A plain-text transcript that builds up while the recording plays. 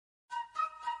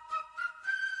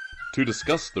To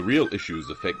discuss the real issues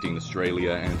affecting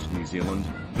Australia and New Zealand,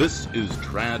 this is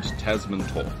Trad Tasman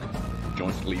Talk,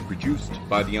 jointly produced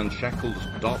by the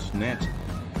Unshackled.net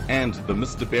and the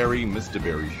Mr.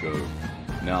 Berry Show.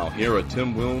 Now here are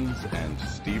Tim Wilms and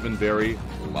Stephen Berry,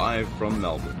 live from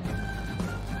Melbourne.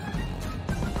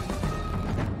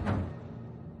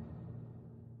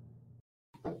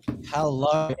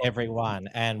 Hello, everyone,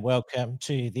 and welcome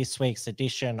to this week's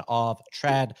edition of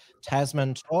Trad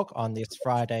Tasman Talk on this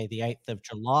Friday, the 8th of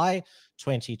July,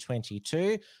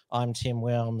 2022. I'm Tim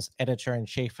Wilms,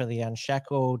 Editor-in-Chief for The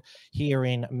Unshackled here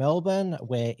in Melbourne,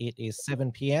 where it is 7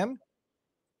 p.m.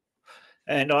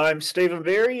 And I'm Stephen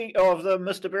Berry of the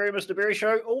Mr. Berry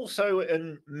Show, also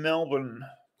in Melbourne.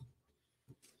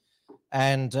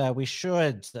 And we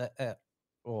should...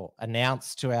 or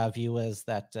announce to our viewers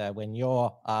that when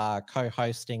you're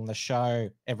co-hosting the show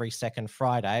every second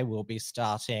Friday, we'll be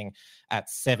starting at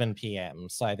 7 p.m.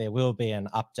 So there will be an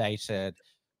updated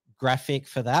graphic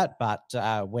for that. But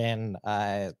when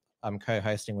I'm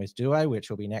co-hosting with Duo,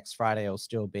 which will be next Friday, it'll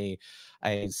still be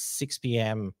a 6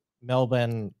 p.m.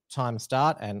 Melbourne time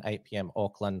start and 8 p.m.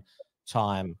 Auckland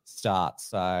time start.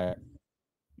 So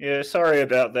yeah, sorry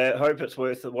about that. Hope it's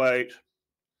worth the wait.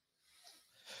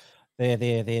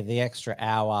 The extra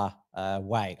hour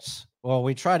wait. Well,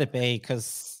 we try to be,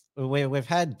 because we've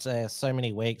had so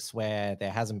many weeks where there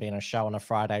hasn't been a show on a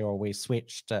Friday, or we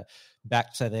switched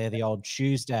back to the old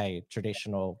Tuesday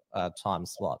traditional time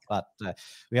slot. But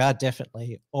we are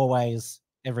definitely always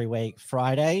every week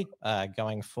Friday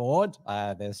going forward.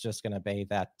 There's just going to be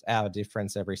that hour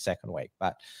difference every second week,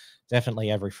 but definitely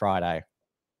every Friday.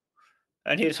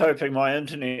 And here's hoping my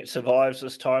internet survives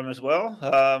this time as well.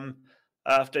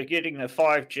 After getting the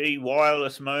 5G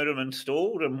wireless modem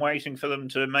installed and waiting for them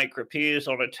to make repairs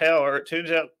on a tower, it turns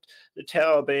out the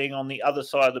tower being on the other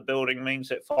side of the building means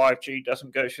that 5G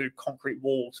doesn't go through concrete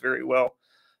walls very well.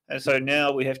 And so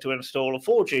now we have to install a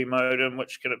 4G modem,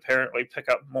 which can apparently pick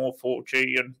up more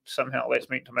 4G, and somehow that's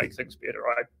meant to make things better.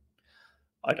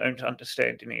 I don't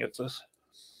understand any of this.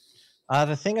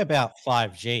 The thing about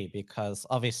 5G, because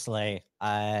obviously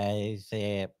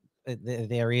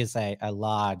there is a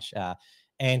large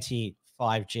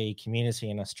anti-5G community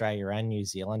in Australia and New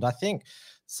Zealand. I think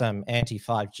some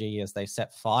anti-5G as they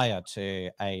set fire to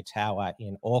a tower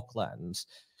in Auckland.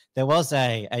 There was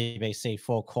a ABC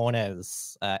Four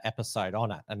Corners episode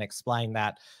on it, and explained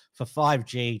that for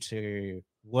 5G to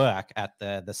work at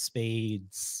the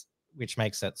speeds, which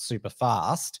makes it super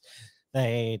fast,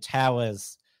 the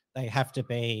towers, they have to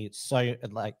be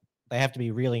they have to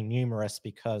be really numerous,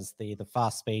 because the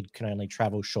fast speed can only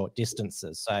travel short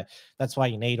distances. So that's why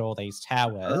you need all these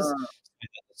towers. So that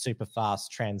the super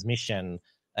fast transmission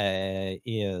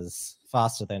is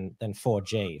faster than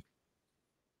 4G.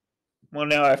 Well,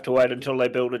 now I have to wait until they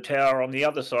build a tower on the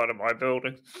other side of my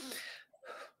building.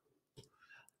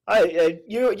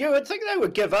 You would think they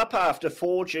would give up after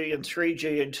 4G and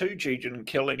 3G and 2G didn't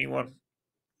kill anyone.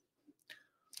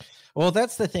 Well,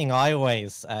 that's the thing I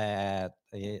always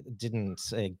didn't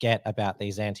get about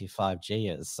these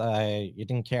anti-5Gers. So you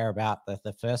didn't care about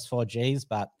the first 4Gs,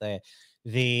 but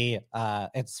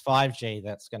it's 5G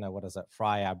that's going to,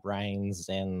 fry our brains,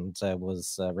 and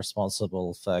was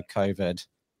responsible for COVID.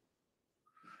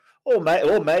 Or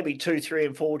maybe 2, 3,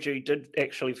 and 4G did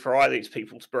actually fry these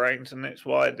people's brains, and that's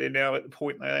why they're now at the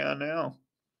point they are now.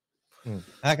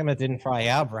 How come it didn't fry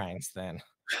our brains then?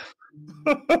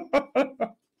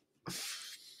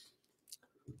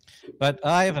 But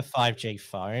I have a 5G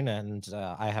phone, and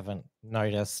I haven't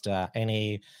noticed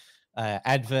any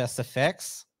adverse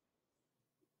effects.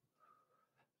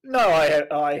 No,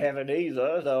 I haven't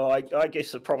either, though I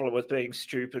guess the problem with being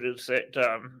stupid is that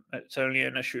it's only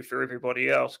an issue for everybody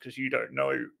else because you don't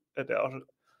know about it.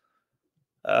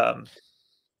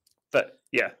 But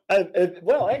yeah,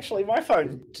 well, actually, my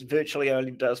phone virtually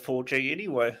only does 4G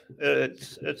anyway.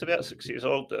 It's about 6 years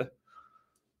old, though.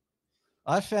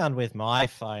 I found with my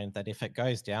phone that if it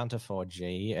goes down to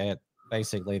 4G,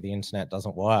 basically the internet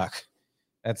doesn't work.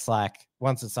 It's like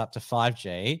once it's up to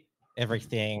 5G,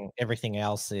 everything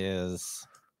else is.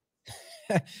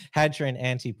 Hadron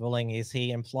anti-bullying, is he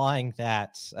implying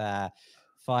that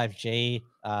 5G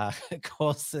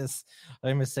causes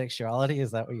homosexuality? Is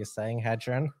that what you're saying,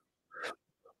 Hadron?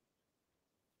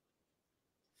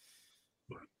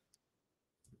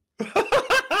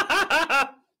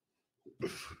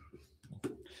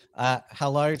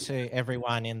 Hello to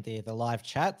everyone in the live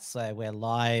chat. So we're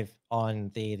live on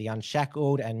the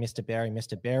Unshackled and Mr.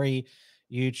 Berry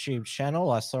YouTube channel.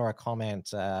 I saw a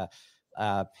comment,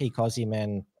 P.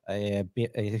 Cossyman,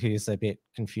 who's a bit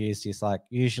confused. He's like,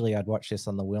 usually I'd watch this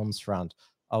on the Wilms front.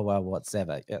 oh well,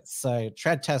 whatever. Yeah, so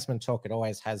Trad Tasman Talk, it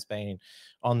always has been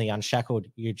on the Unshackled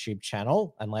YouTube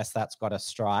channel, unless that's got a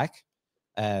strike.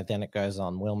 Then it goes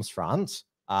on Wilmsfront.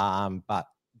 But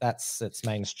that's its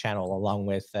main channel, along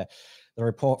with the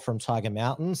report from Tiger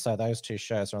Mountain. So those two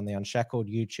shows are on the Unshackled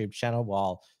YouTube channel,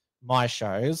 while my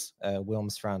shows,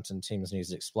 Wilmsfront and Tim's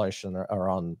News Explosion, are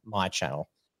on my channel.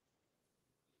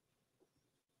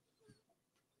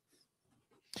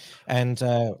 And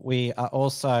we are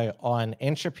also on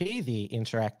Entropy, the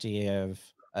interactive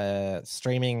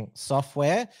streaming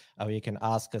software. You can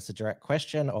ask us a direct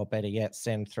question, or better yet,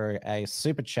 send through a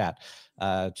super chat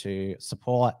to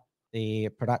support the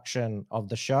production of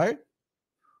the show.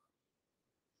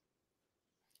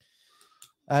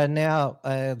 Now,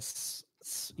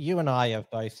 you and I have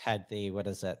both had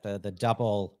the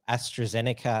double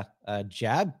AstraZeneca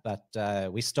jab,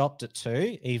 but we stopped at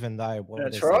 2, even though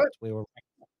That's right. We were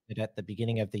at the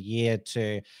beginning of the year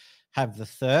to have the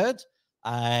 3rd.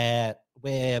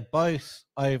 We're both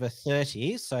over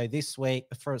 30, so this week,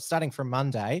 starting from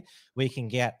Monday, we can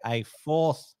get a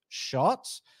 4th shot,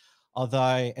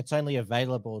 although it's only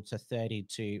available to 30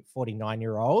 to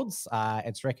 49-year-olds.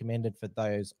 It's recommended for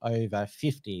those over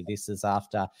 50. This is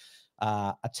after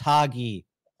ATAGI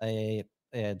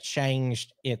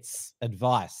changed its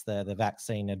advice, the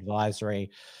vaccine advisory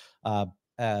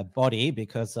body,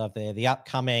 because of the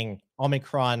upcoming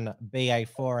Omicron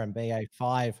BA4 and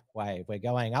BA5 wave. We're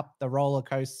going up the roller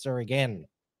coaster again.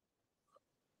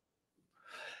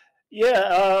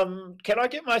 Yeah, can I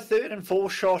get my 3rd and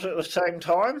 4th shot at the same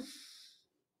time?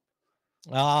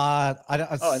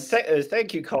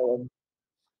 Thank you, Colin.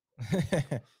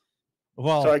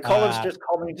 Well, sorry, Colin's just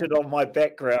commented on my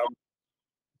background.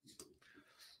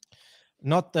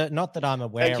 Not that I'm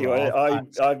aware Thank you. of.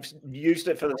 I've used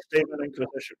it for the Stephen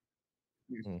Inquisition.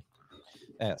 We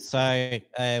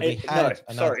had.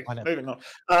 Moving on.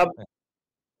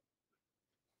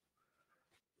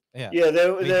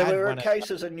 There were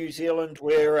cases in New Zealand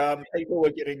where people were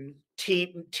getting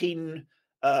 10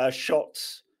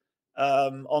 shots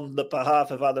on the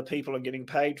behalf of other people and getting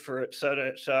paid for it, so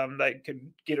that they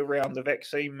could get around the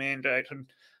vaccine mandate. And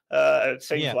it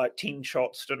seems like 10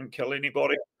 shots didn't kill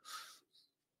anybody.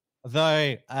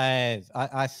 Though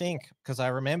I think, because I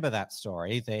remember that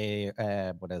story, the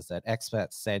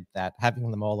experts said that having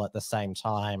them all at the same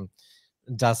time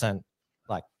doesn't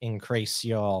increase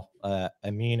your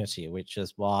immunity, which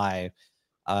is why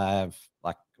I'm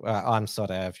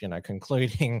sort of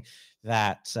concluding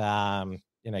that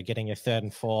getting your 3rd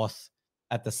and 4th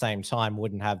at the same time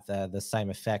wouldn't have the same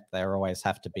effect. They always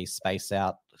have to be spaced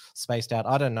out.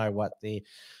 I don't know what the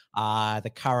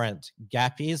current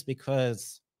gap is,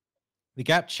 because the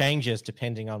gap changes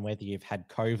depending on whether you've had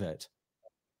COVID.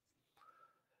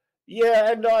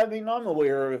 Yeah, and I mean, I'm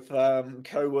aware of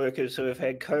co-workers who have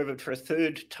had COVID for a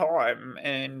 3rd time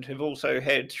and have also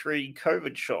had 3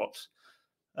 COVID shots.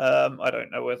 I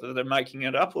don't know whether they're making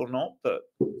it up or not, but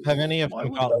have any of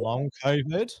them got long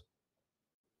COVID?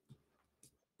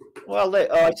 Well,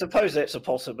 I suppose that's a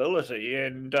possibility,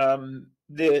 and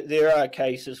there are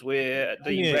cases where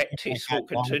the rat tests will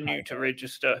continue to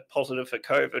register positive for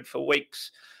COVID for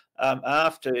weeks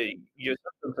after your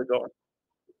symptoms are gone.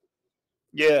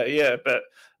 Yeah, but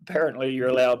apparently you're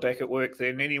allowed back at work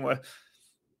then anyway.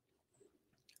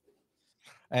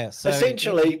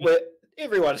 Essentially,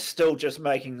 everyone's still just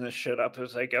making this shit up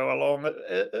as they go along.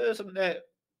 Isn't that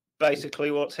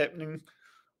basically what's happening?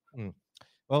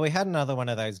 Well, we had another one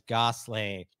of those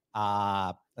ghastly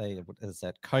COVID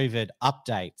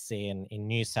updates in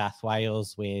New South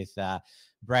Wales with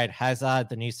Brad Hazzard,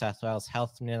 the New South Wales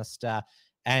Health Minister,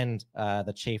 and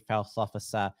the Chief Health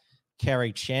Officer,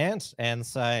 Kerry Chant. And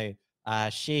so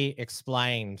she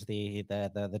explained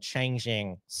the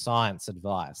changing science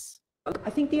advice. I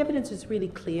think the evidence is really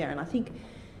clear, and I think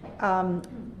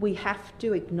we have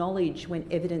to acknowledge when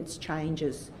evidence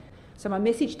changes. So my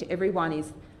message to everyone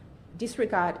is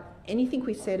disregard anything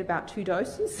we've said about 2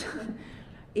 doses.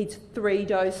 It's 3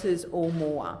 doses or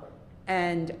more.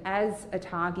 And as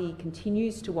ATAGI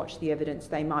continues to watch the evidence,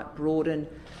 they might broaden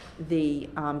the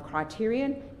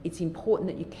criterion. It's important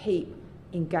that you keep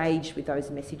engaged with those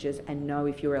messages and know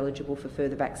if you're eligible for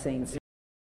further vaccines.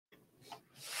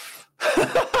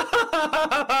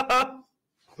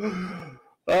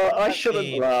 I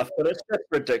shouldn't laugh, but it's just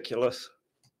ridiculous.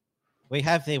 We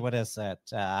have before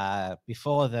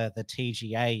the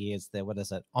TGA is there,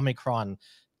 Omicron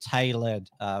tailored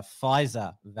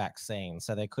Pfizer vaccine.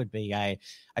 So there could be a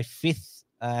 5th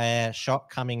shot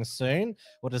coming soon.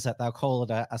 They'll call it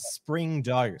a spring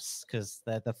dose, because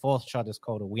the 4th shot is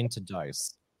called a winter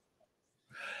dose.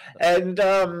 And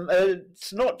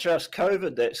it's not just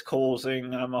COVID that's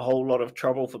causing a whole lot of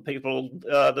trouble for people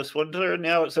this winter, and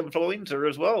now it's influenza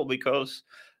as well, because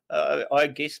I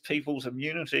guess people's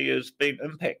immunity has been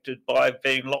impacted by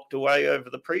being locked away over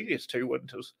the previous 2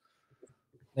 winters.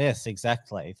 Yes,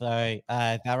 exactly. Though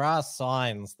there are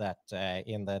signs that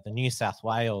in the New South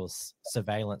Wales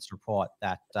surveillance report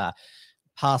that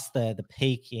past the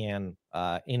peak in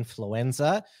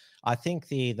influenza, I think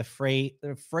the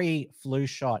free flu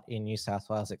shot in New South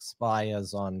Wales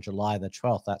expires on July the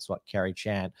 12th. That's what Kerry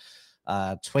Chant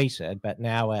tweeted. But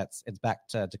now it's back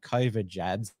to COVID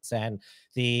jabs. And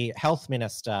the health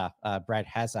minister, Brad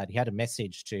Hazzard, he had a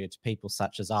message to people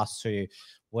such as us who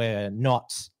were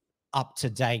not up to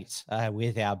date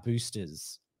with our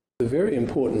boosters. The very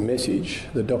important message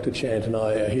that Dr. Chant and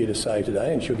I are here to say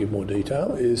today, and she'll give more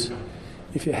detail, is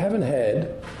if you haven't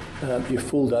had your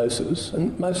full doses,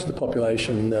 and most of the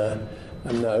population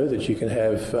know that you can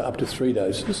have up to 3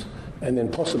 doses, and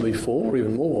then possibly 4 or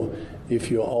even more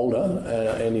if you're older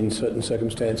and in certain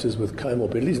circumstances with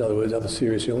comorbidities, in other words, other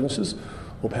serious illnesses,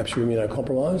 or perhaps you're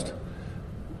immunocompromised.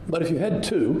 But if you've had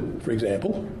 2, for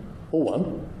example, or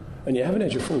 1, and you haven't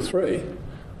had your full 3,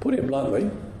 put it bluntly,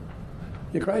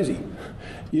 you're crazy.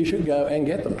 You should go and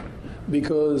get them,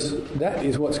 because that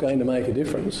is what's going to make a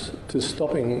difference to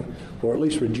stopping or at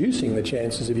least reducing the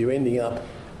chances of you ending up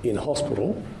in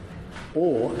hospital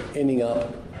or ending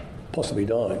up possibly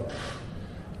dying.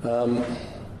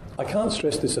 I can't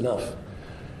stress this enough.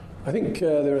 I think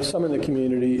there are some in the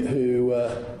community who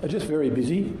are just very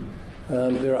busy.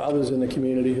 There are others in the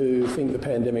community who think the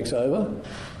pandemic's over.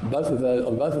 On both of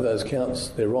those counts,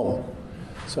 they're wrong.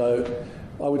 So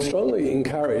I would strongly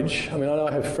encourage, I know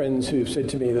I have friends who've said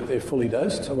to me that they're fully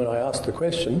dosed, and when I ask the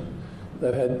question,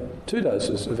 they've had 2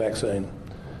 doses of vaccine.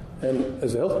 And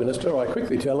as the health minister, I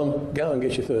quickly tell them, go and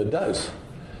get your 3rd dose.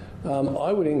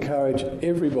 I would encourage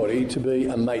everybody to be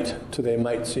a mate to their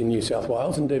mates in New South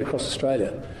Wales, indeed across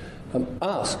Australia.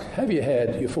 Ask, have you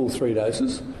had your full 3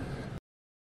 doses?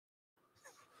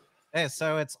 Yeah,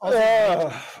 so it's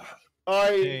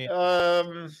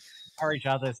encourage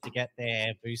others to get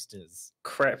their boosters.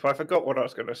 Crap, I forgot what I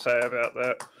was going to say about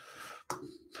that.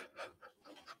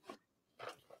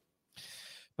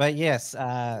 But yes,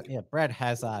 Brad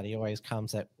Hazzard, he always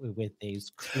comes up with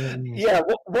these. Yeah,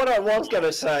 what I was going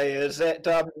to say is that,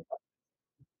 I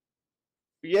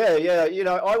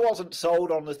wasn't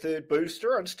sold on the 3rd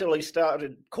booster until he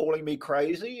started calling me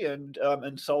crazy and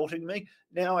insulting me.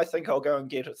 Now I think I'll go and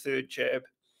get a 3rd jab.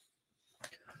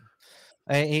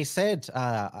 He said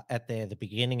at the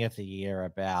beginning of the year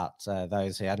about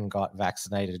those who hadn't got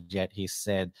vaccinated yet, he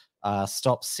said,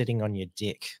 stop sitting on your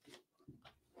dick.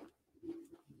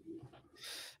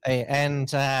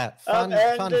 And I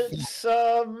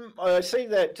see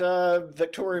that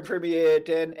Victorian Premier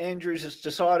Dan Andrews has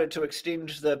decided to extend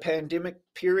the pandemic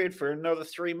period for another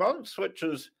 3 months, which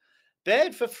is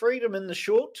bad for freedom in the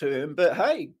short term, but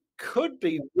hey, could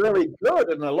be really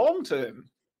good in the long term.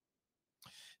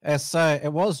 So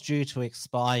it was due to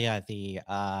expire the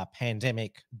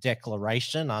pandemic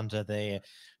declaration under the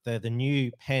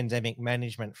new pandemic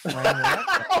management framework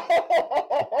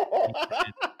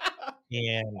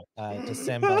in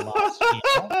December last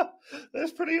year.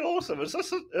 That's pretty awesome.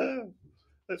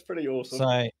 That's pretty awesome.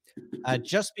 So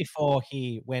just before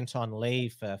he went on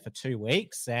leave for 2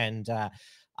 weeks and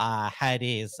had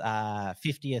his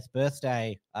 50th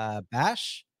birthday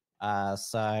bash,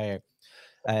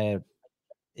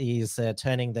 he's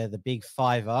turning the big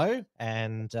 50,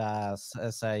 and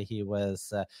so he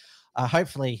was.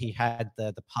 Hopefully, he had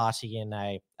the party in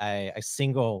a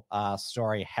single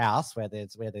story house where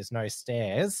there's no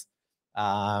stairs.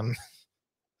 But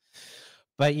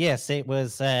yes, it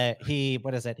was. He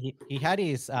had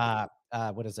his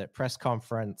press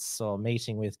conference or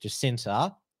meeting with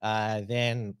Jacinta.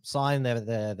 Then signed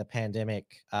the pandemic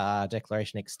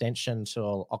declaration extension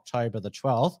till October the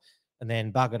 12th. And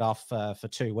then buggered off for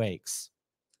 2 weeks.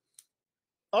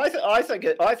 I think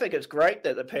it's great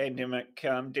that the pandemic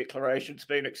declaration's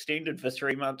been extended for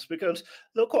 3 months, because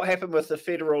look what happened with the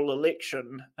federal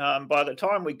election. By the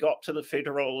time we got to the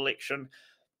federal election,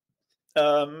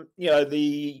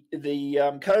 the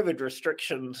COVID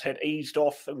restrictions had eased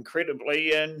off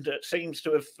incredibly, and it seems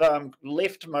to have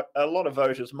left a lot of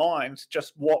voters' minds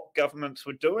just what governments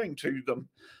were doing to them,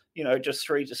 just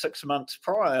 3 to 6 months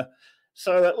prior.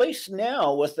 So at least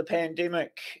now, with the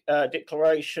pandemic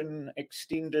declaration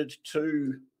extended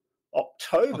to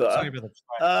October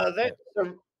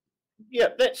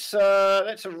that's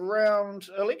around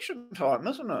election time,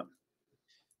 isn't it?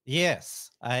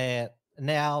 Yes.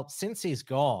 now, since he's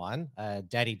gone,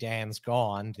 Daddy Dan's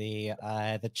gone, the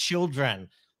children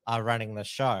are running the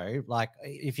show. Like,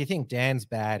 if you think Dan's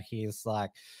bad, he's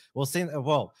like,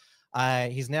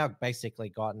 he's now basically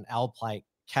got an L plate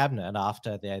cabinet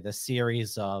after the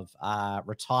series of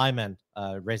retirement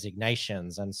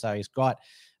resignations, and so he's got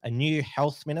a new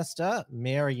health minister,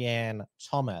 Marianne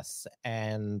Thomas,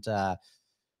 and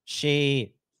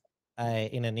she,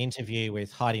 in an interview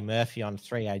with Heidi Murphy on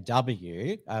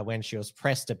 3AW, when she was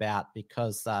pressed about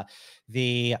because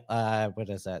the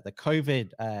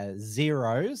COVID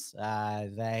zeros,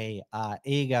 they are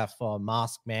eager for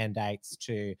mask mandates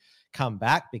to come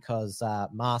back because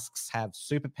masks have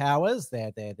superpowers.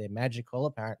 They're magical,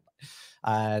 apparently.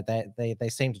 They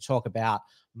seem to talk about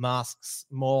masks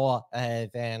more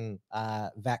than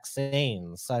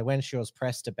vaccines. So when she was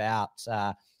pressed about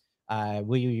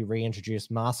will you reintroduce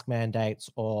mask mandates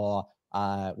or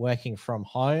working from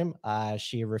home,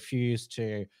 she refused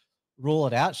to rule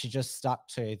it out. She just stuck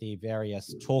to the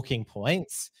various talking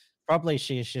points. Probably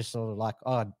she's just sort of like,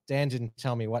 oh, Dan didn't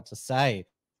tell me what to say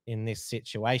in this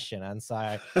situation. And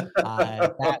so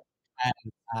that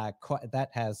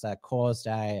has caused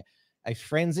a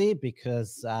frenzy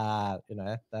because,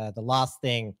 the last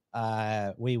thing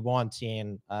we want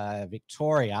in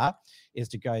Victoria is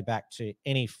to go back to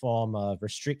any form of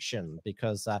restriction,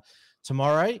 because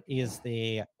tomorrow is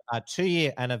the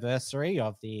 2-year anniversary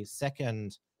of the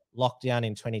second lockdown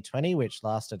in 2020, which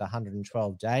lasted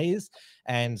 112 days.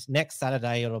 And next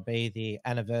Saturday, it'll be the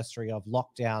anniversary of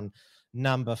lockdown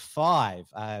number 5,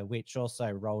 which also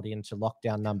rolled into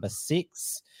lockdown number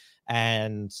 6.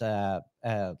 And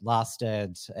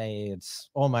lasted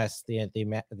almost the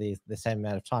same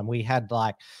amount of time. We had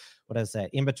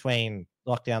in between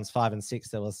lockdowns 5 and 6,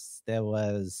 there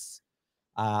was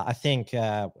I think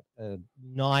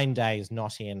 9 days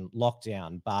not in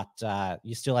lockdown, but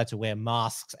you still had to wear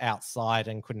masks outside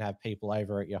and couldn't have people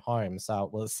over at your home. So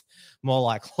it was more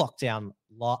like lockdown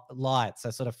light. So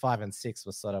sort of 5 and 6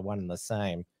 was sort of one and the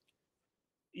same.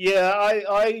 Yeah,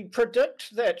 I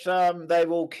predict that they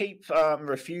will keep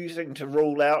refusing to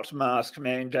rule out mask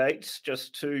mandates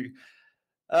just to,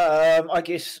 I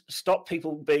guess, stop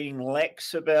people being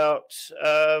lax about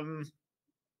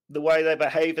the way they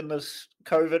behave in this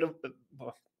COVID.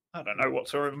 Well, I don't know what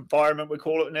sort of environment we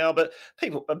call it now, but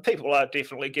people are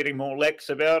definitely getting more lax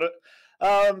about it.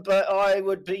 But I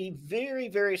would be very,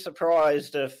 very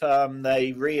surprised if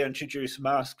they reintroduce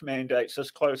mask mandates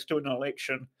this close to an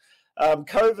election.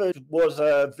 COVID was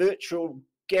a virtual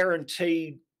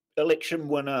guaranteed election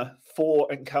winner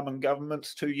for incoming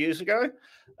governments 2 years ago.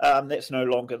 That's no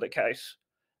longer the case.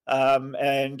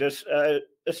 And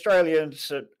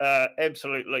Australians are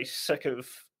absolutely sick of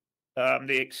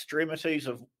the extremities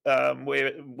of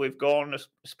where we've gone,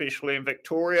 especially in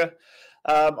Victoria.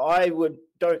 I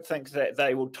don't think that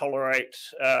they will tolerate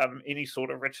any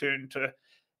sort of return to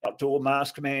outdoor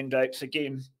mask mandates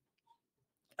again.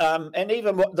 And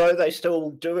even though they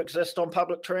still do exist on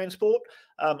public transport,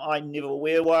 I never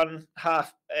wear one.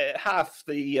 Half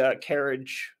the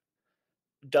carriage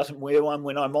doesn't wear one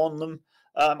when I'm on them.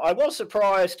 I was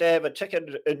surprised to have a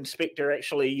ticket inspector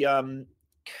actually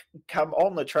come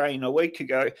on the train a week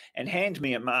ago and hand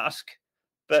me a mask,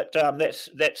 but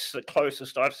that's the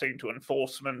closest I've seen to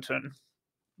enforcement in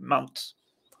months.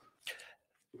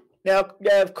 Now,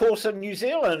 of course, in New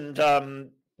Zealand,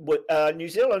 New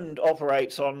Zealand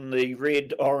operates on the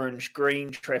red, orange, green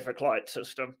traffic light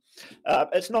system.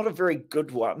 It's not a very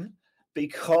good one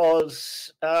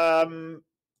because,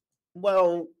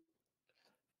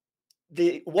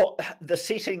 the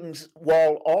settings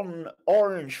while on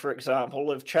orange, for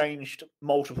example, have changed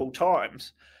multiple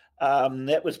times.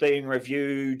 That was being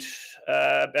reviewed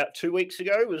about 2 weeks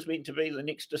ago. It was meant to be the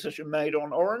next decision made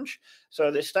on orange. So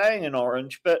they're staying in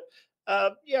orange, but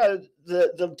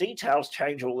the details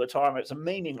change all the time. It's a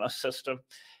meaningless system.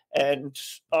 And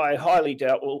I highly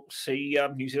doubt we'll see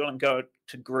New Zealand go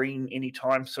to green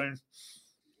anytime soon.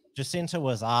 Jacinta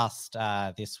was asked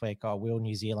this week, will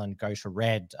New Zealand go to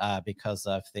red because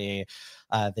of the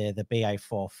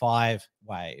BA.4/5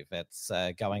 wave? It's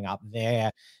going up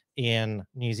there in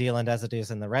New Zealand as it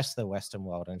is in the rest of the Western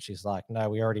world. And she's like, no,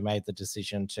 we already made the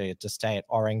decision to stay at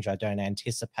orange. I don't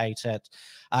anticipate it.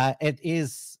 It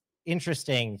is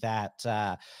interesting that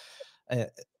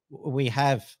we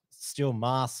have still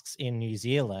masks in New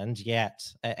Zealand yet,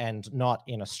 and not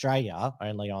in Australia,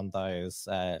 only on those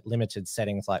limited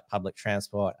settings like public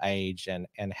transport, age and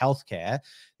healthcare.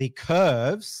 The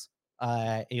curves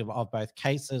of both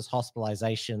cases,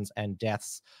 hospitalizations and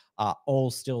deaths are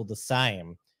all still the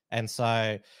same. And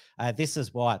so this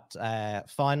is what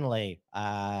finally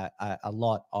a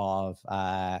lot of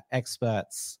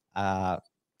experts are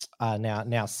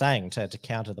now saying to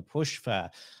counter the push for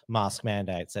mask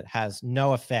mandates. It has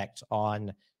no effect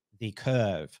on the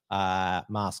curve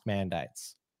mask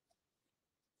mandates.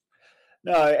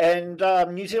 No, and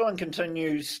New Zealand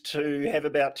continues to have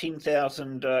about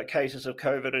 10,000 cases of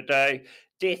COVID a day.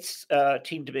 Deaths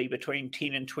tend to be between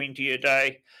 10 and 20 a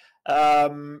day.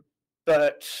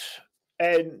 They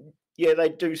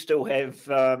do still have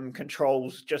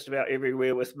controls just about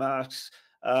everywhere with masks.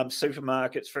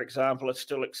 Supermarkets, for example, are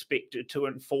still expected to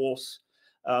enforce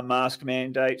mask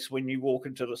mandates when you walk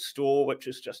into the store, which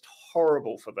is just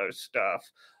horrible for those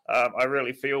staff. I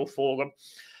really feel for them.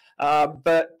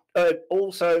 But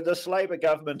also, this Labor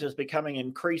government is becoming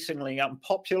increasingly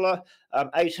unpopular.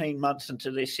 18 months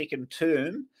into their second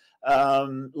term,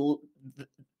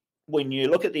 when you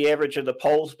look at the average of the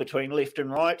polls between left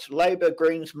and right, Labor,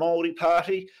 Greens, Māori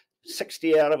Party,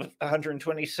 60 out of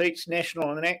 120 seats,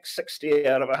 National and ACT, 60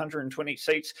 out of 120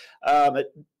 seats.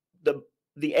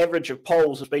 The average of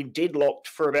polls has been deadlocked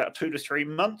for about 2 to 3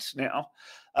 months now,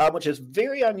 which is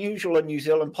very unusual in New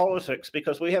Zealand politics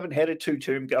because we haven't had a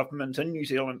two-term government in New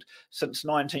Zealand since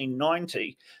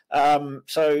 1990.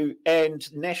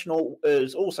 And National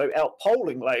is also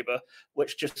outpolling Labor,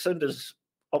 which Jacinda's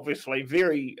obviously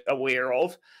very aware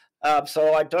of.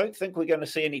 So I don't think we're going to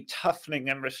see any toughening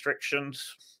in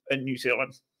restrictions in New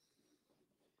Zealand.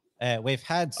 We've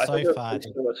had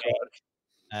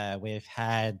we've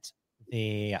had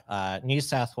the New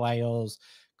South Wales,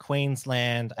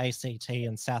 Queensland, ACT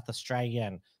and South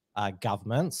Australian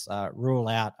governments rule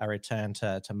out a return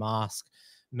to mask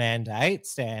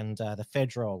mandates. And the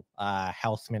federal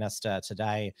health minister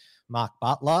today, Mark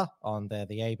Butler, on the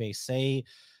ABC,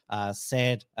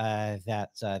 said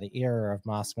that the era of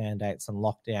mask mandates and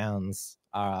lockdowns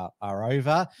are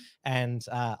over. And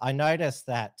I noticed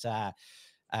that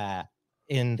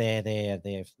in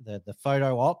the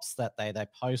photo ops that they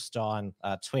post on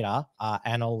Twitter,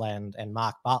 Anil and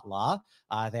Mark Butler,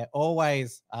 they're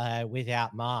always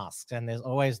without masks, and there's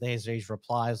always these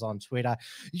replies on Twitter: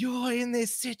 "You're in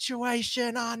this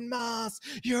situation, unmasked.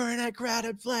 You're in a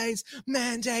crowded place.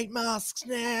 Mandate masks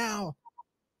now."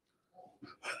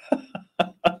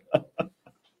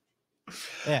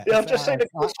 Yeah, I've just seen a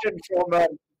question from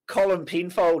Colin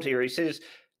Penfold here. He says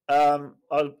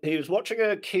he was watching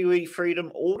a Kiwi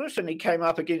Freedom audit and he came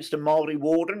up against a Māori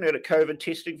warden at a COVID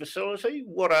testing facility.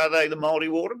 What are they, the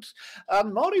Māori wardens?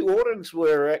 Māori wardens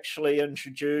were actually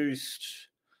introduced,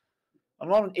 I'm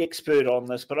not an expert on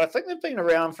this, but I think they've been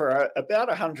around for about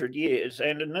 100 years.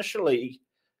 And initially,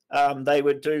 they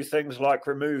would do things like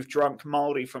remove drunk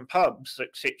Māori from pubs,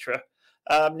 etc.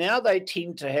 Now they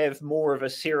tend to have more of a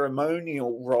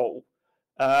ceremonial role,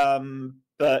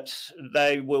 but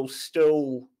they will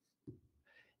still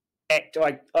act,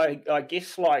 I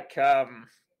guess, like, when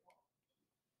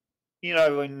you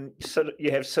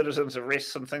have citizens'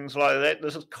 arrests and things like that.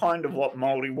 This is kind of what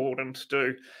Māori wardens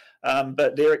do,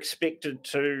 but they're expected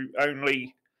to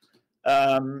only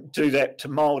do that to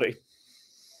Māori.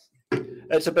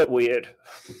 It's a bit weird.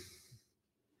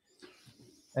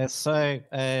 So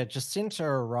Jacinta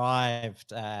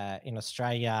arrived in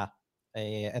Australia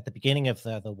at the beginning of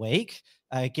the week.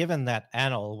 Given that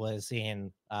Anil was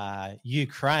in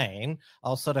Ukraine, I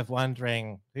was sort of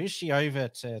wondering, who's she over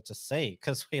to see?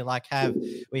 Because we had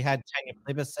Tanya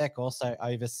Plibersek also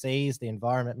overseas, the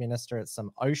environment minister at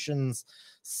some oceans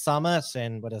summit,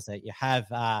 and what is it? You have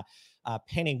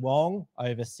Penny Wong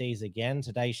overseas again.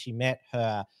 Today she met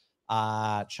her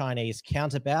Chinese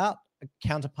counterpart,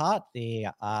 the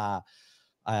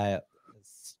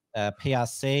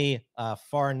PRC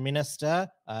foreign minister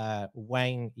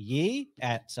Wang Yi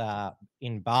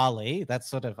in Bali. That's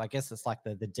sort of, I guess it's like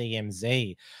the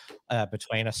DMZ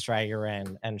between Australia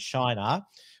and China,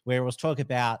 where it was talk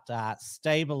about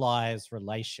stabilized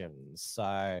relations.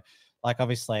 So, like,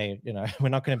 obviously, we're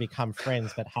not going to become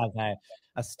friends, but have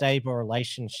a stable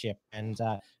relationship. And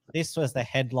this was the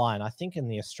headline, I think, in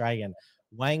the Australian: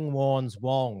 Wang warns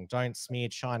Wong, don't smear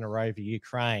China over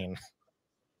Ukraine.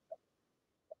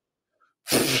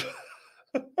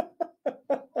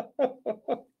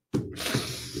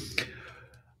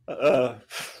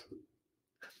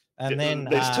 And then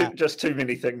there's just too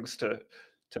many things to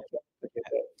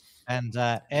and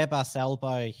Airbus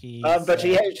Elbow, he's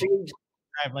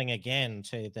traveling again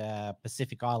to the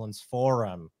Pacific Islands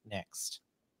Forum next.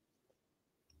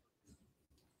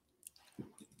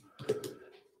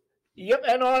 Yep,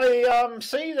 and I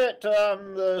see that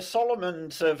the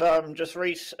Solomons have just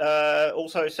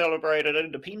also celebrated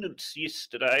independence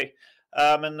yesterday.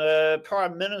 And the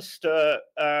Prime Minister,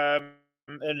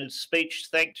 in his speech,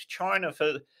 thanked China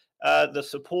for the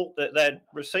support that they'd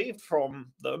received from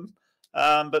them,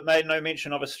 but made no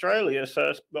mention of Australia. So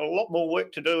it's got a lot more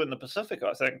work to do in the Pacific,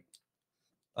 I think.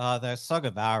 The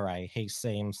Sogavare, he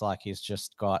seems like he's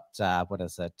just got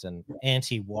an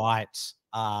anti-white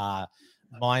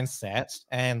mindset,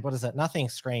 and nothing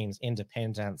screams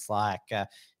independence like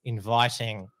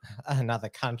inviting another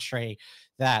country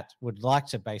that would like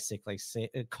to basically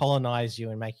colonize you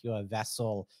and make you a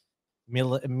vassal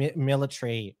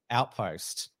military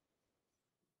outpost.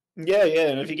 Yeah,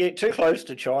 and if you get too close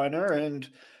to China and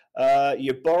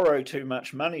you borrow too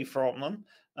much money from them,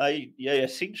 you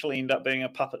essentially end up being a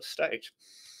puppet state.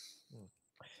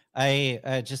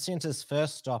 Jacinta's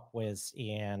first stop was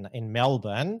in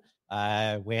Melbourne,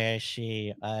 where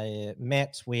she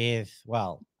met with,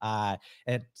 I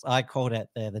called it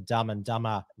the Dumb and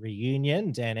Dumber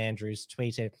reunion. Dan Andrews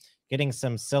tweeted, getting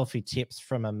some selfie tips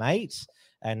from a mate,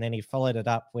 and then he followed it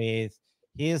up with,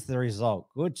 here's the result.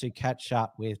 Good to catch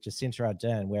up with Jacinta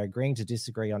Ardern. We're agreeing to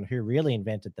disagree on who really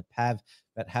invented the PAV,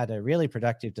 but had a really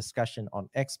productive discussion on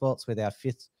exports with our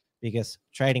fifth biggest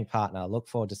trading partner. Look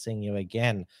forward to seeing you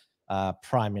again,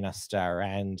 Prime Minister.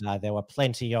 And there were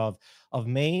plenty of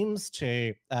memes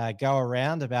to go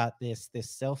around about this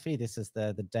selfie. This is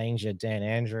the danger Dan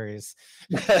Andrews.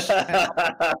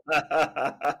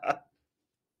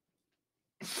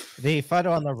 The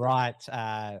photo on the right,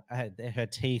 her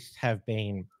teeth have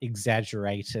been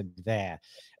exaggerated there.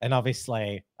 And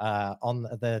obviously on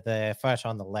the photo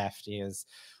on the left is,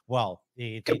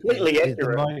 completely accurate.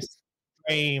 The most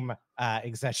extreme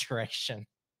exaggeration.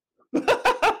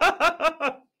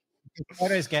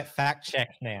 Photos get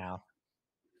fact-checked now.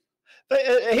 But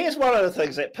here's one of the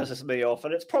things that pisses me off,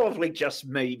 and it's probably just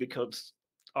me because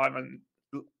I'm an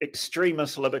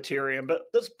extremist libertarian, but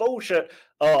this bullshit,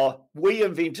 we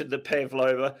invented the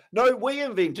pavlova. No, we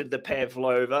invented the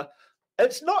pavlova.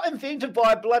 It's not invented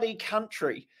by a bloody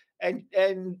country.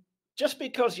 And just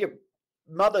because your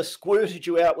mother squirted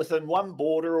you out within one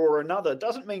border or another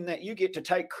doesn't mean that you get to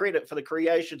take credit for the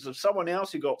creations of someone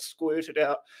else who got squirted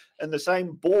out in the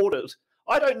same borders.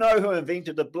 I don't know who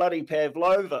invented the bloody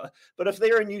pavlova, but if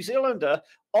they're a New Zealander,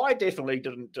 I definitely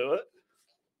didn't do it.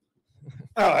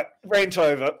 All right, rant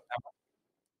over.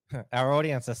 Our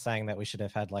audience is saying that we should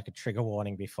have had like a trigger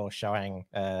warning before showing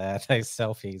those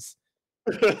selfies.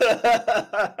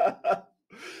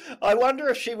 I wonder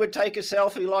if she would take a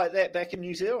selfie like that back in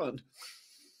New Zealand.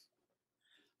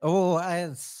 Oh,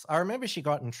 I remember she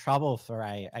got in trouble for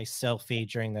a selfie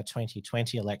during the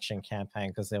 2020 election campaign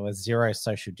because there was zero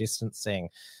social distancing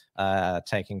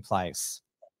taking place.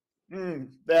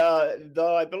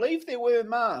 I believe there were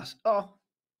masks. Oh,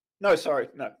 no, sorry.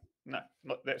 No,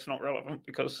 that's not relevant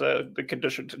because the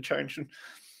conditions are changing.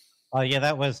 Oh, yeah,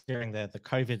 that was during the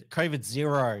COVID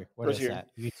zero. What is that?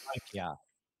 Utopia,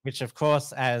 which, of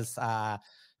course, as the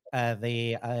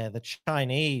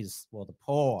Chinese, the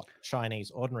poor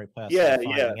Chinese ordinary person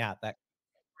finding out that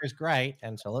is great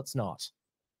until it's not.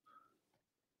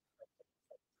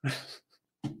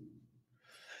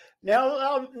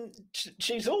 Now,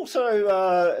 she's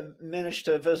also managed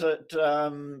to visit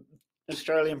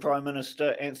Australian Prime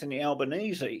Minister Anthony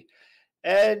Albanese.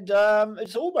 And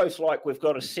it's almost like we've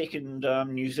got a second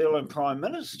New Zealand Prime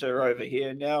Minister over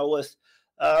here now with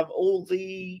all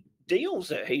the deals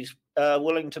that he's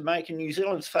willing to make in New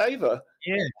Zealand's favour.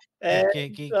 Yeah, and,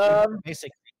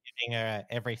 basically giving her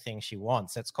everything she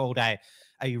wants. It's called a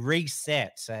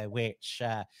reset, which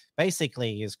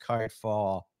basically is code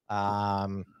for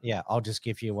I'll just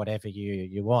give you whatever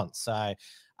you want. So,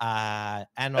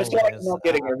 it's like not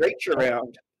getting a reach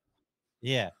around.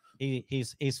 Yeah.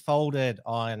 He's folded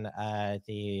on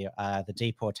the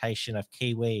deportation of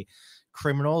Kiwi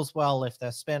criminals. Well, if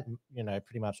they've spent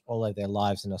pretty much all of their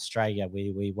lives in Australia,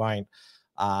 we won't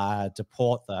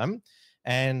deport them.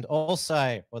 And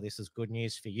also, this is good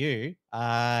news for you.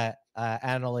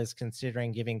 Anil is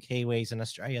considering giving Kiwis in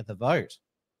Australia the vote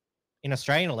in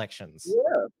Australian elections.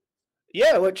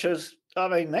 Yeah, which is,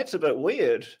 that's a bit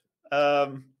weird.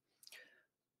 I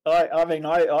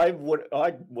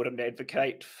wouldn't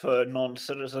advocate for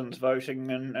non-citizens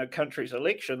voting in a country's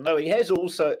election, though he has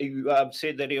also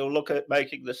said that he'll look at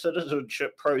making the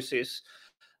citizenship process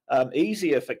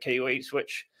easier for Kiwis,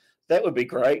 which that would be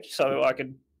great. So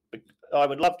I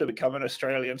would love to become an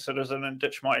Australian citizen and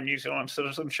ditch my New Zealand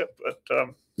citizenship, but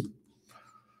the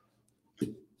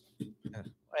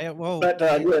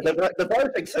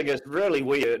voting thing is really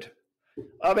weird.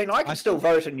 I can still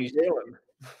vote in New Zealand.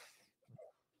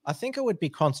 I think it would be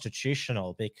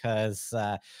constitutional because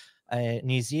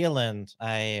New Zealand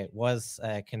was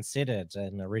considered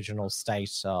an original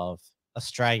state of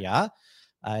Australia.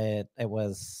 It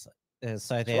was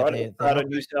so they're part of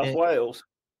New South Wales.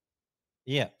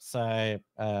 Yeah. So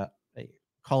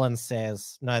Collins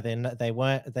says no, they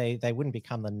weren't. They wouldn't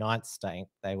become the ninth state.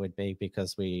 They would be,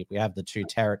 because we have the two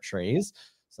territories,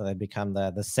 so they become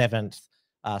the seventh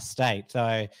state.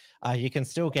 So you can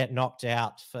still get knocked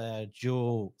out for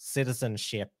dual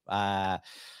citizenship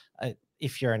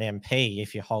if you're an MP,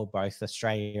 if you hold both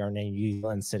Australia and New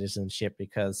Zealand citizenship,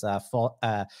 because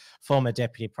former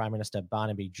Deputy Prime Minister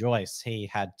Barnaby Joyce, he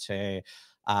had to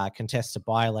contest a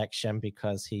by-election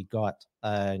because he got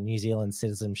New Zealand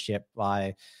citizenship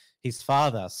by his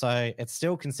father. So it's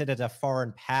still considered a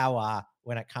foreign power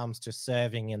when it comes to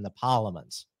serving in the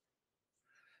parliament.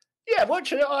 Yeah,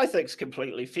 which I think is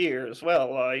completely fair as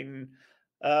well. I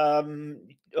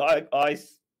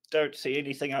don't see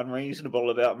anything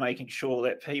unreasonable about making sure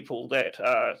that people that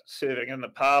are serving in the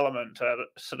parliament are a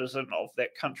citizen of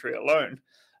that country alone.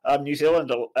 New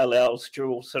Zealand allows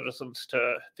dual citizens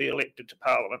to be elected to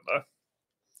parliament, though.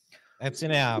 It's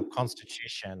in our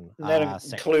constitution. And that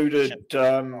included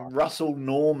Russell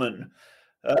Norman,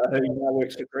 who now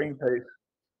works for Greenpeace.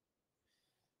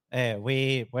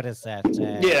 What is that?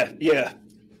 Yeah.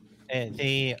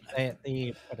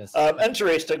 What is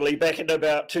interestingly, back in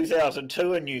about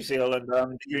 2002 in New Zealand,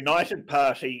 the United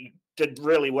Party did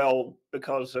really well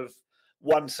because of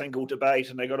one single debate,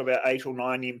 and they got about 8 or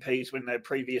 9 MPs when they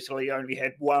previously only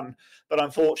had one. But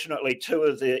unfortunately, 2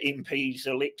 of the MPs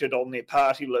elected on their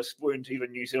party list weren't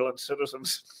even New Zealand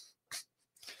citizens.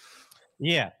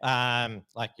 Yeah,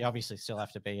 like you obviously still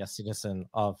have to be a citizen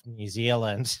of New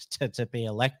Zealand to be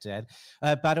elected,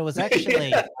 but it was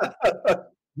actually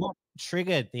what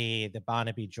triggered the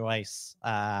Barnaby Joyce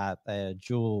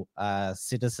dual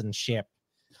citizenship.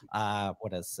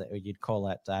 What is it, you'd call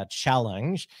it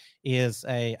challenge, is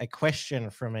a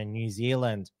question from a New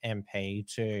Zealand MP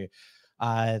to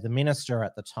the minister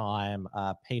at the time,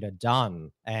 Peter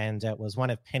Dunn, and it was one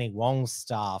of Penny Wong's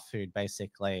staff who'd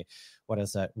basically,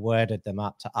 worded them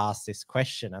up to ask this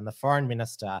question. And the foreign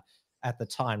minister at the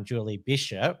time, Julie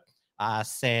Bishop,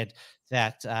 said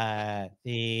that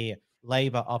the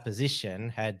Labor opposition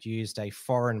had used a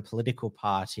foreign political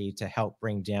party to help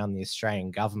bring down the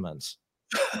Australian government.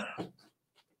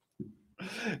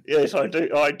 Yes, I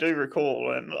do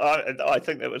recall, and I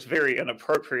think that was very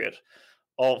inappropriate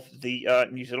of the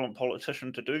New Zealand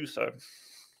politician to do so.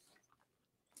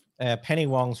 Penny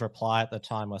Wong's reply at the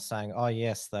time was saying, "Oh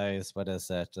yes, those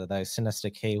those sinister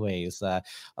Kiwis.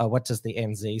 What does the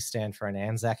NZ stand for in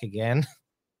Anzac again?"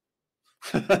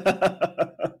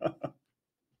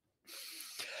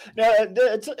 Now,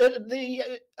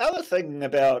 the other thing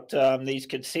about these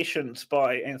concessions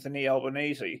by Anthony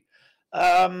Albanese,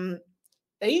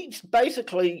 he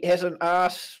basically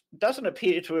doesn't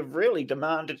appear to have really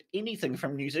demanded anything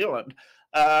from New Zealand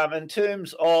in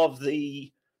terms of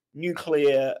the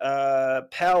nuclear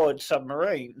powered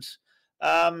submarines.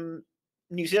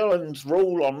 New Zealand's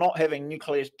rule on not having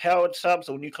nuclear powered subs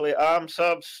or nuclear armed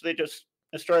subs,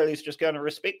 Australia's just going to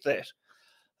respect that.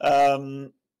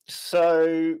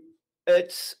 So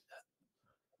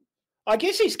I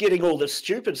guess he's getting all the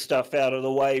stupid stuff out of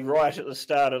the way right at the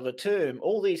start of the term.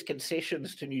 All these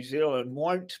concessions to New Zealand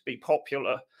won't be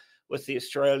popular with the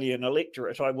Australian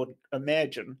electorate, I would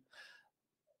imagine.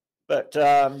 But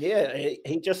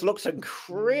he just looks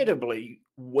incredibly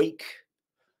weak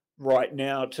right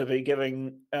now to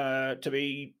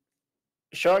be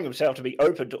showing himself to be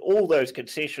open to all those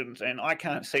concessions, and I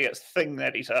can't see a thing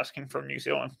that he's asking from New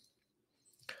Zealand.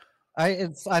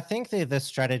 I think the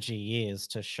strategy is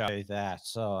to show that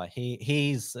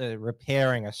he's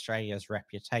repairing Australia's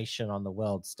reputation on the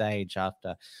world stage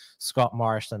after Scott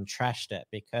Morrison trashed it,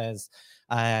 because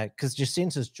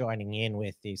Jacinta's joining in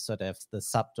with the the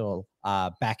subtle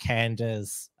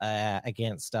backhanders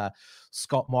against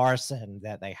Scott Morrison,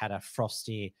 that they had a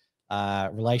frosty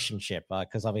relationship,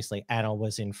 because obviously Anna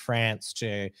was in France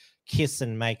to kiss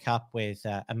and make up with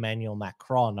Emmanuel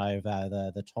Macron over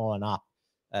the torn up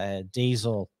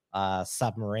diesel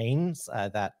submarines,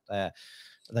 that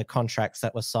the contracts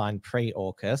that were signed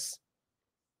pre-AUKUS.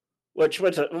 Which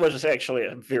was actually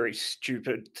a very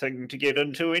stupid thing to get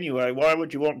into anyway. Why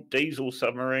would you want diesel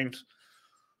submarines?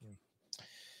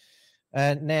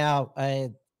 Now,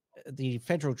 the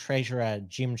Federal Treasurer,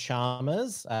 Jim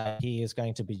Chalmers, he is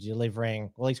going to be delivering,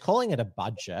 well, he's calling it a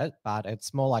budget, but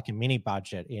it's more like a mini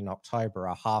budget in October,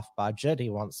 a half budget.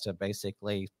 He wants to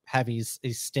basically have his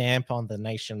stamp on the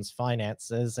nation's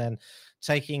finances, and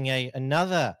taking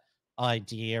another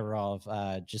idea of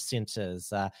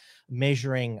Jacinta's,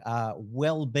 measuring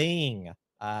well-being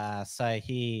So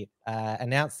he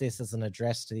announced this as an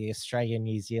address to the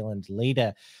Australia-New Zealand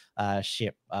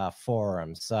Leadership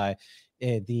Forum. So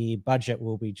the budget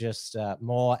will be just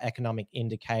more economic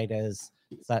indicators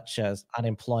such as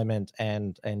unemployment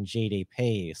and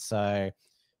GDP. So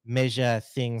measure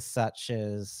things such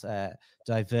as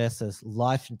diverse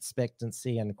life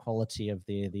expectancy and quality of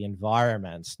the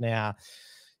environment. Now,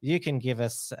 you can give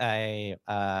us a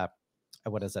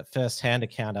first-hand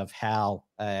account of how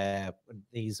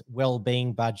these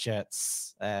well-being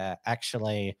budgets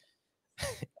actually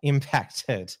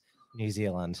impacted New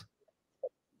Zealand.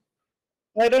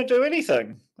 They don't do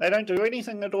anything. They don't do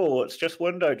anything at all. It's just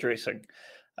window dressing.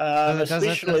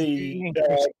 Especially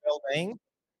well-being.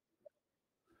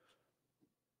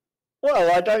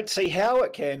 Well, I don't see how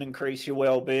it can increase your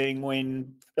well-being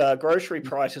when grocery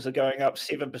prices are going up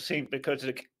 7% because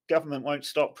the government won't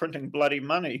stop printing bloody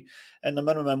money, and the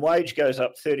minimum wage goes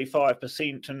up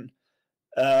 35% in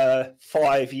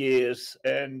 5 years,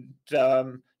 and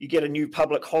you get a new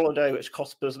public holiday which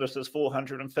costs businesses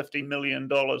 $450 million.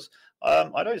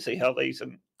 I don't see how these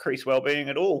increase well-being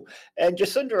at all. And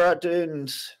Jacinda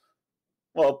Ardern's,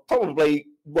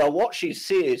 what she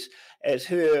says as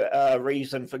her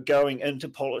reason for going into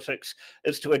politics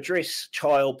is to address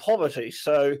child poverty.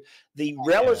 So the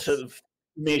relative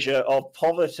measure of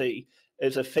poverty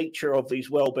is a feature of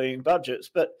these well-being budgets,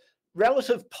 but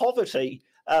relative poverty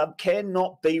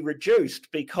cannot be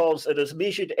reduced because it is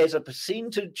measured as a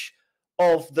percentage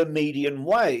of the median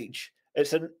wage.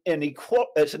 It's an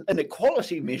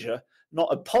inequality measure,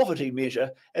 not a poverty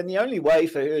measure, and the only way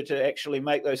for her to actually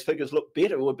make those figures look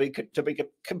better would be to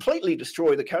completely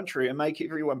destroy the country and make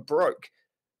everyone broke.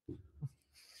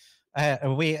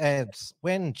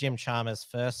 When Jim Chalmers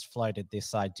first floated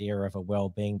this idea of a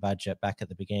well-being budget back at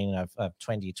the beginning of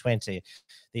 2020,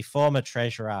 the former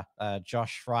treasurer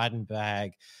Josh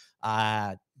Frydenberg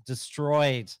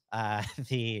destroyed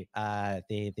the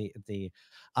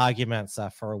arguments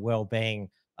for a well-being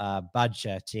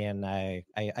budget in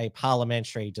a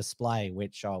parliamentary display,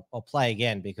 which I'll play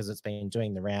again because it's been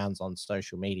doing the rounds on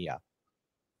social media.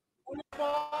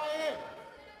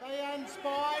 They are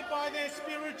inspired by their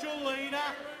spiritual leader,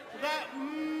 that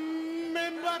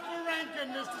member for Rankin,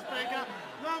 Mr. Speaker,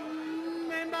 the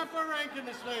member for Rankin,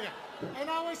 Mr. Speaker. And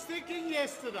I was thinking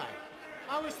yesterday,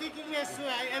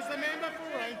 as the member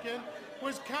for Rankin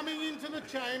was coming into the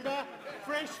chamber,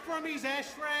 fresh from his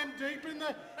ashram deep in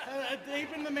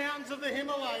the mountains of the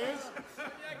Himalayas,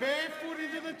 barefoot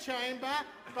into the chamber,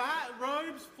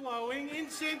 robes flowing,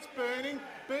 incense burning,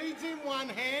 beads in one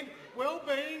hand,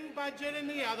 well-being budget in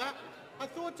the other. I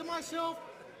thought to myself,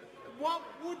 what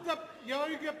would the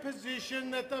yoga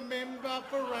position that the member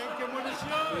for Rankin would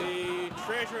assume? The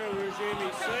Treasurer will resume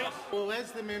his seat. Well,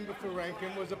 as the member for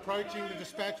Rankin was approaching the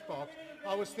dispatch box,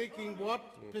 I was thinking,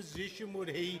 what position would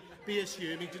he be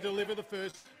assuming to deliver the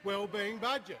first well-being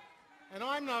budget? And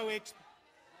I'm no expert.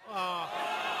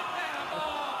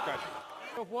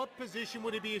 What position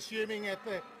would he be assuming at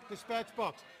the dispatch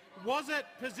box? Was it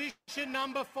position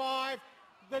number 5,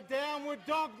 the downward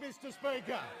dog, Mr.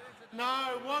 Speaker?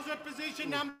 No. Was it position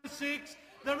number 6,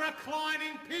 the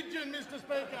reclining pigeon, Mr.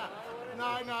 Speaker?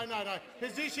 No.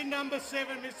 Position number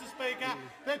 7, Mr. Speaker,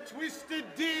 the twisted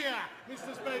deer,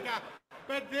 Mr. Speaker.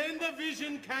 But then the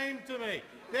vision came to me.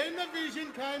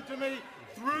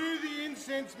 Through the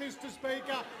incense, Mr.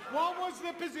 Speaker. What was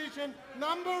the position?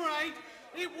 Number 8.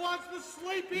 It was the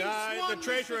sleeping swan. No, the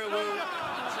Treasurer will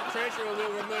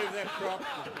remove that prop.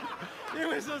 It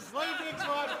was the sleeping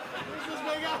swan, Mr.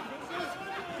 Speaker.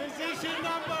 Position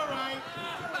number 8.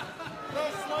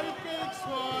 The sleeping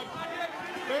swan.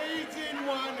 Beads in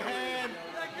one hand,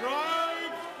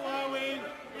 robes flowing,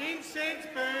 incense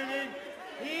burning.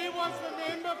 Here was the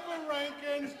member for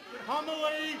Rankin's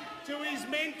homily to his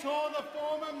mentor, the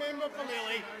former member for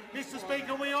Lilly. Mr.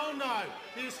 Speaker, we all know,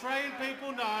 the Australian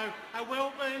people know, a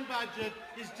well-being budget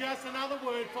is just another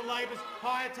word for Labor's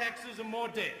higher taxes and more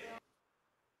debt.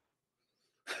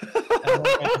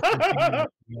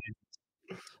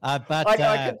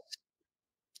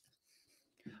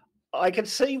 I can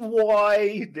see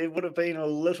why there would have been a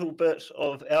little bit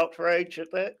of outrage at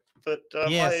that. But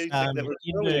yes,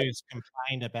 Hindus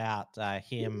complained about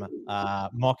him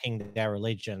mocking their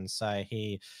religion, so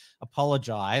he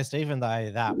apologized, even though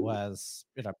that was,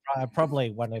 probably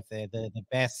one of the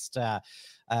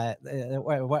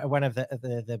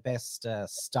best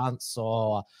stunts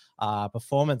or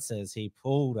performances he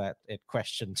pulled at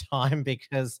question time,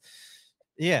 because,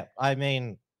 he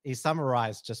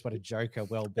summarized just what a joker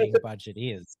well-being budget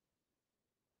is.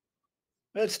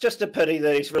 It's just a pity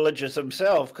that he's religious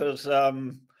himself, because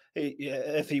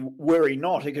if he were he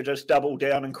not, he could just double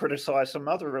down and criticize some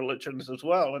other religions as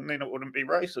well, and then it wouldn't be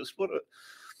racist, would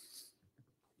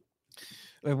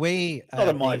it? We, not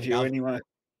in my view, anyway.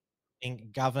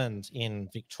 Governed in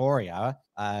Victoria,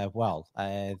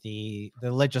 the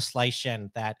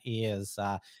legislation that is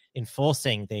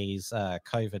enforcing these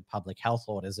COVID public health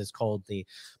orders is called the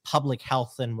Public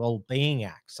Health and Wellbeing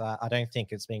Act. I don't think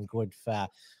it's been good for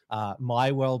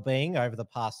my well-being over the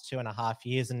past 2.5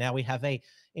 years, and now we have in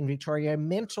Victoria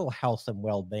Mental Health and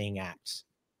Wellbeing Act.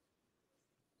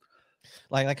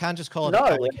 Like, they can't just call it a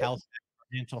Public Health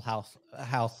Mental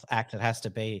Health Act. It has to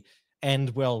be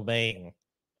and well-being.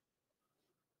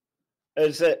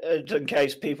 Is it in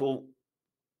case people?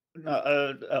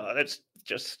 It's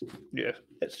just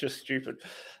it's just stupid.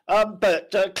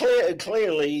 But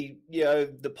clearly,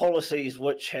 the policies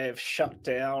which have shut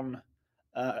down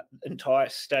entire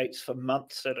states for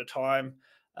months at a time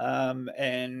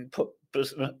and put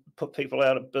people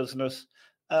out of business.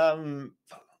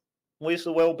 Where's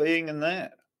the well-being in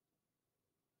that?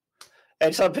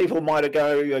 And some people might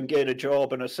go and get a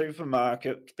job in a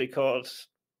supermarket because,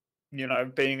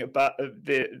 being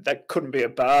they couldn't be a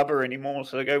barber anymore,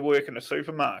 so they go work in a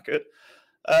supermarket.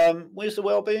 Where's the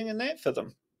well-being in that for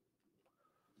them?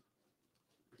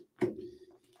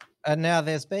 Now,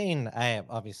 there's been,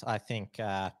 obviously, I think,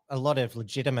 a lot of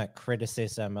legitimate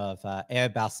criticism of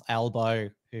Airbus Albo,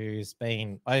 who's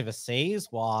been overseas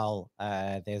while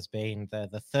there's been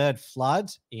the third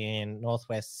flood in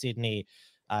northwest Sydney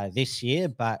this year,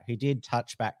 but who did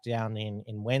touch back down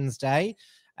in Wednesday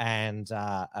and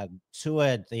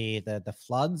toured the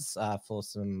floods for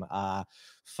some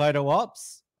photo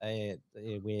ops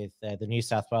with the New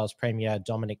South Wales Premier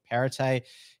Dominic Perrottet.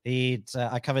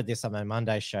 I covered this on my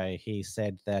Monday show. He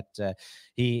said that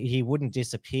he wouldn't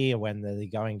disappear when the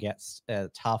going gets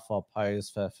tough or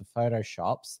posed for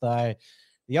photoshops, though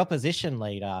the opposition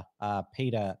leader,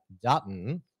 Peter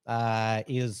Dutton,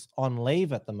 is on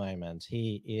leave at the moment.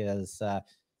 He is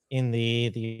in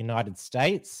the United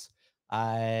States,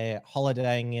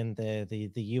 holidaying in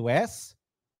the US.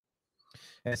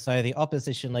 So the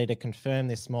opposition leader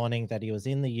confirmed this morning that he was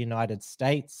in the United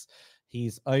States.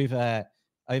 He's over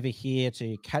here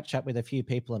to catch up with a few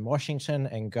people in Washington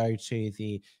and go to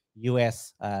the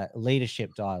US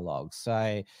leadership dialogue.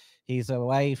 So he's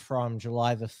away from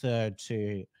July the 3rd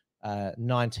to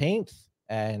 19th.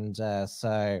 And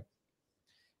so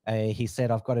he said,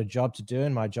 I've got a job to do,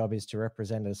 and my job is to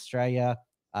represent Australia.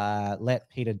 Let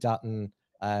Peter Dutton,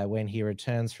 when he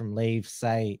returns from leave,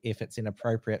 say if it's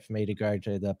inappropriate for me to go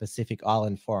to the Pacific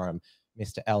Island Forum,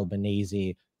 Mr.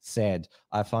 Albanese said.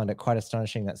 I find it quite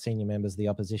astonishing that senior members of the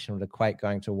opposition would equate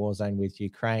going to a war zone with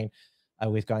Ukraine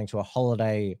with going to a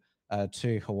holiday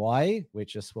to Hawaii,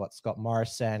 which is what Scott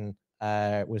Morrison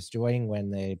was doing when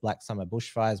the Black Summer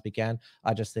bushfires began.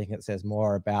 I just think it says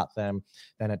more about them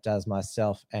than it does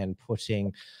myself and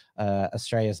putting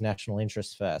Australia's national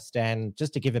interests first. And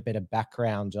just to give a bit of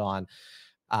background on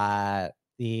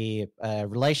the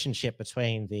relationship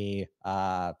between the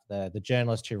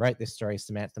journalist who wrote this story,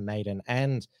 Samantha Maiden,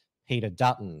 and Peter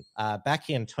Dutton. Back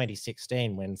in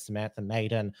 2016, when Samantha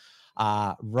Maiden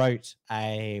wrote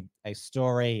a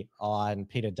story on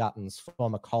Peter Dutton's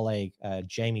former colleague,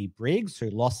 Jamie Briggs, who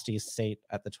lost his seat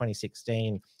at the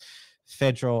 2016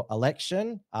 federal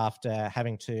election after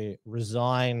having to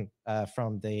resign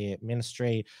from the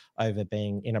ministry over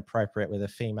being inappropriate with a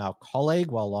female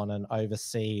colleague while on an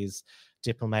overseas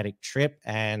diplomatic trip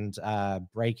and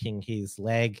breaking his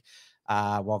leg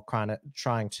while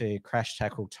trying to crash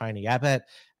tackle Tony Abbott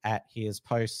at his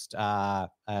post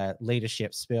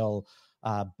leadership spill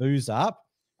Booze Up.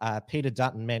 Peter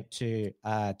Dutton meant to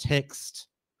text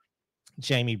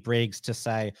Jamie Briggs to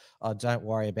say, oh, don't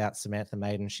worry about Samantha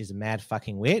Maiden, she's a mad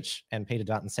fucking witch. And Peter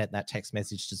Dutton sent that text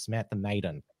message to Samantha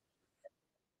Maiden.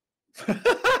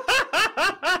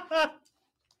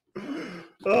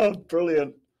 Oh,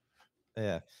 brilliant.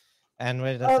 Yeah. And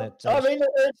where does it? I mean,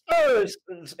 as far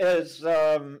as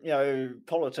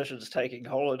politicians taking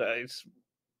holidays,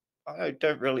 I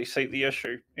don't really see the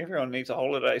issue. Everyone needs a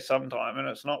holiday sometime, and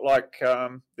it's not like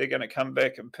they're going to come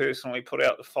back and personally put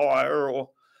out the fire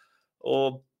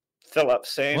or fill up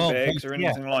sandbags or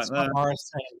anything like that.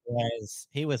 Morrison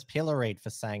he was pilloried for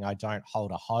saying, I don't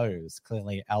hold a hose.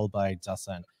 Clearly, Albo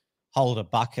doesn't hold a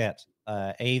bucket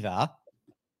either.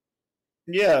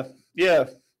 Yeah.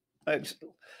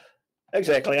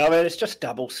 Exactly. I mean, it's just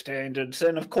double standards.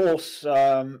 And of course,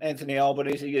 Anthony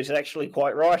Albanese is actually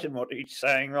quite right in what he's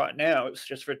saying right now. It's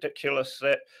just ridiculous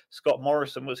that Scott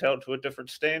Morrison was held to a different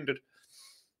standard.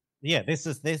 Yeah, this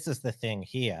is the thing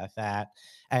here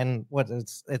and what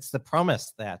it's the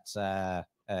promise that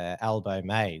Albo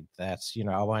made, that,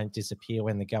 I won't disappear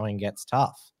when the going gets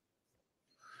tough.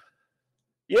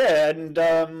 Yeah, and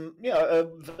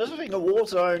visiting a war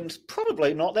zone's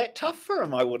probably not that tough for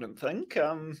him, I wouldn't think.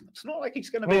 It's not like he's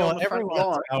going to be on the front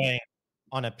line. Going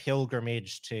on a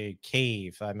pilgrimage to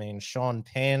Kyiv. I mean, Sean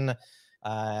Penn,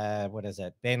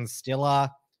 Ben Stiller,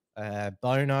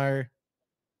 Bono.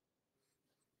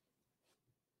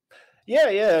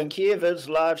 Yeah, and Kiev is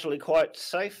largely quite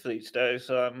safe these days,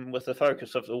 with the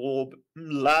focus of the war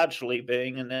largely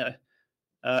being in the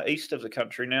east of the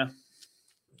country now.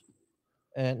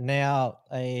 Now,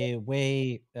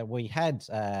 we had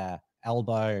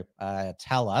Albo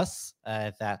tell us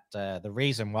that the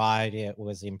reason why it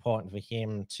was important for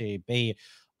him to be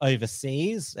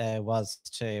overseas was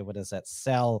to,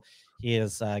 sell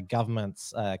his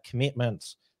government's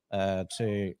commitment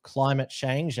to climate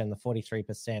change and the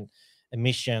 43%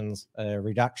 emissions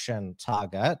reduction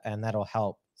target, and that'll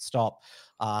help stop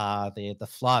the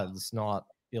floods, not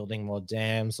building more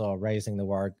dams or raising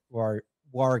the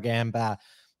Warragamba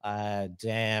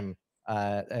dam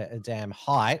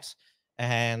height.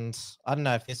 And I don't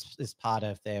know if this is part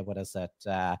of their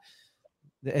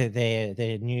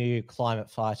their new climate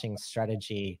fighting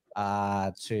strategy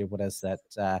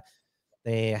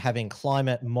they're having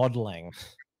climate modeling.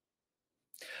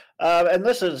 And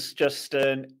this is just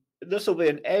this will be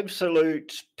an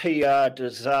absolute PR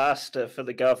disaster for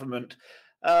the government,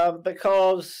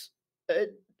 because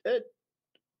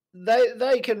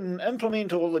they can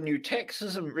implement all the new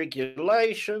taxes and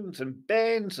regulations and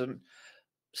bans and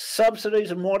subsidies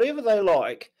and whatever they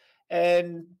like.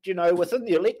 And, within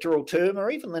the electoral term or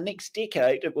even the next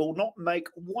decade, it will not make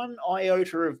one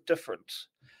iota of difference.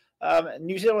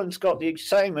 New Zealand's got the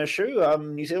same issue.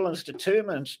 New Zealand's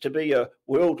determined to be a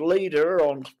world leader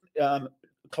on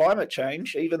climate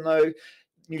change, even though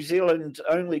New Zealand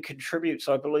only contributes,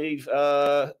 I believe,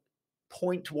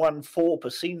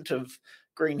 0.14% of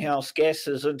greenhouse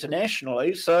gases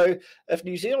internationally. So if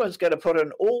New Zealand's going to put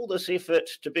in all this effort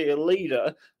to be a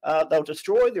leader, they'll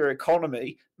destroy their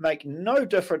economy, make no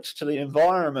difference to the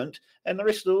environment, and the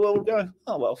rest of the world will go,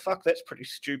 oh, well, fuck, that's pretty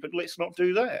stupid. Let's not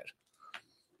do that.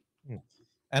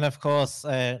 And of course,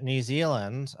 New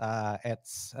Zealand,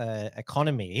 its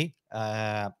economy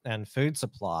and food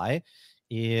supply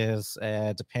is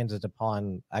dependent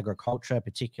upon agriculture,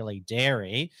 particularly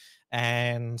dairy.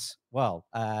 And, well,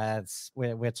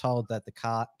 we're told that the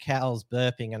cows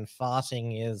burping and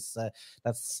farting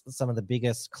that's some of the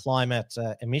biggest climate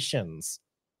emissions.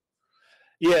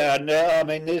 Yeah, no, I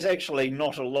mean, there's actually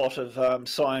not a lot of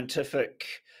scientific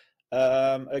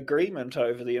agreement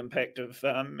over the impact of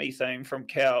methane from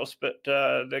cows, but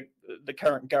the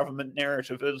current government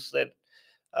narrative is that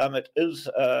it is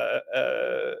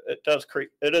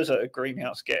a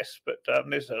greenhouse gas, but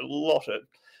there's a lot of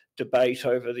debate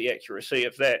over the accuracy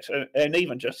of that, and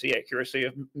even just the accuracy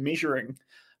of measuring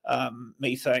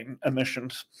methane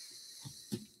emissions.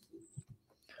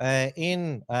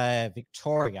 In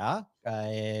Victoria,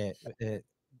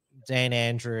 Dan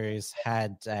Andrews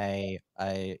had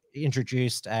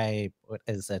introduced a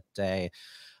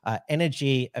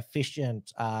energy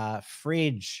efficient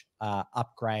fridge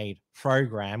upgrade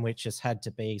program, which has had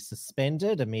to be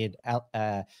suspended amid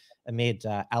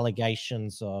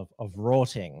allegations of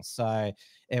rorting. So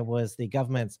it was the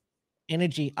government's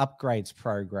energy upgrades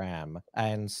program.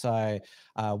 And so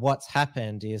what's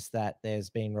happened is that there's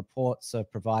been reports of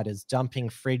providers dumping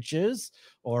fridges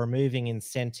or removing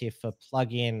incentive for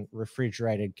plug-in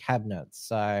refrigerated cabinets.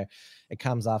 So it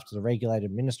comes after the regulated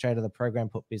administrator of the program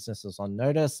put businesses on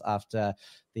notice after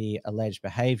the alleged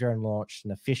behavior and launched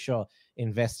an official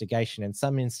investigation. In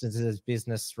some instances,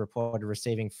 business reported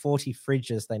receiving 40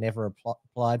 fridges they never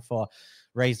applied for,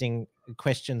 raising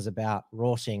questions about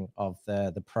rorting of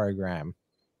the program.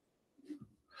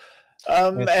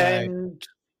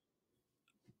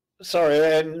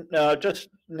 Just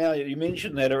now you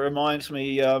mentioned that, it reminds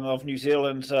me of New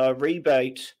Zealand's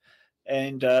rebate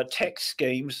and tax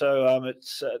scheme. So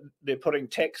they're putting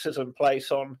taxes in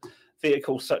place on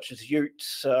vehicles such as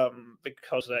utes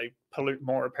because they pollute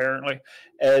more, apparently,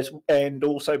 and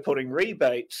also putting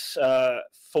rebates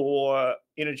for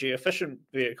energy efficient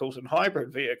vehicles and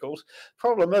hybrid vehicles.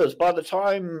 Problem is, by the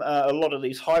time a lot of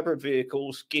these hybrid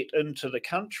vehicles get into the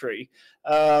country,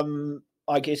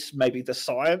 I guess maybe the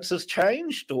science has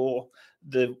changed, or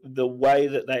the way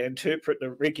that they interpret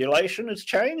the regulation has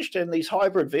changed, and these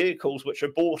hybrid vehicles, which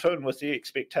are bought in with the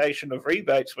expectation of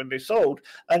rebates when they're sold,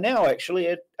 are now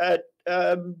actually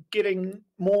getting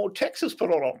more taxes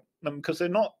put on them because they're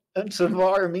not as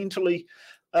environmentally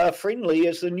friendly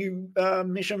as the new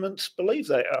measurements believe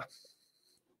they are.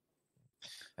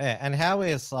 Yeah, and how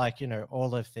is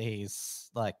all of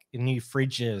these new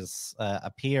fridges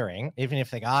appearing, even if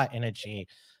they are energy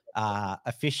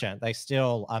efficient, they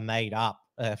still are made up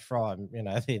from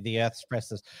the Earth's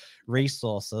precious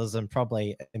resources, and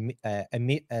probably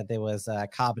there was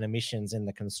carbon emissions in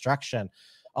the construction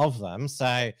of them.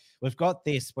 So we've got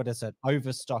this, what is it,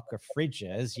 overstock of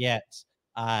fridges, yet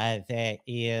there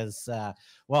is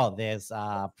there's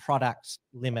product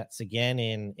limits again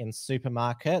in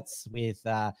supermarkets with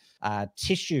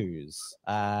tissues.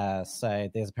 So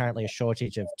there's apparently a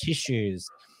shortage of tissues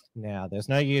now. There's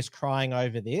no use crying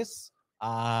over this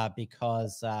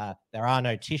because there are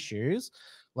no tissues.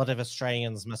 A lot of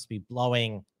Australians must be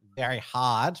blowing very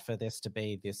hard for this to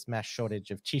be this mass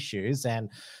shortage of tissues, and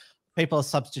people are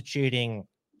substituting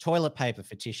toilet paper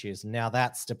for tissues. Now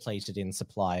that's depleted in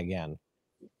supply again.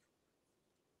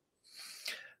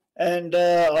 And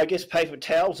I guess paper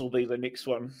towels will be the next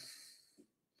one.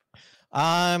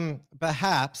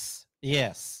 Perhaps,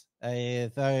 yes.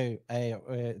 Though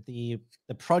the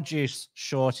produce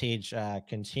shortage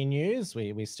continues,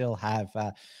 we still have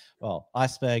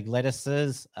iceberg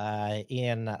lettuces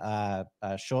in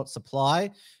short supply,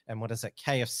 and what is it?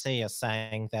 KFC are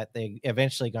saying that they're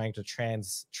eventually going to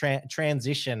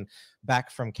transition back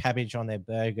from cabbage on their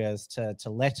burgers to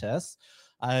lettuce.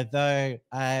 Though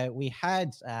we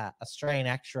had Australian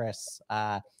actress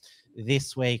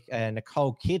this week,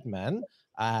 Nicole Kidman,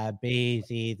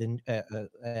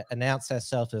 announce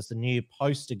herself as the new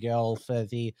poster girl for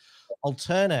the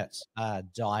alternate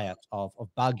diet of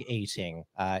bug eating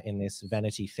in this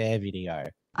Vanity Fair video.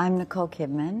 I'm Nicole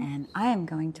Kidman, and I am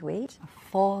going to eat a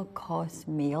 4-course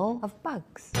meal of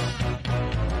bugs.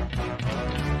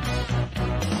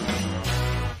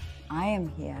 I am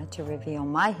here to reveal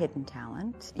my hidden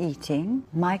talent, eating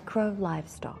micro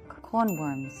livestock,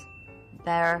 cornworms.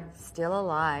 They're still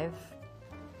alive.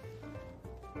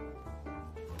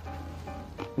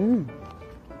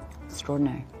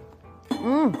 Extraordinary.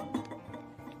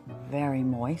 Very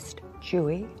moist,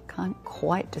 chewy. Can't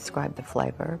quite describe the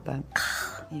flavor, but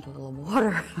need a little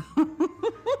water.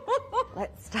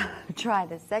 Let's try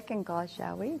the second course,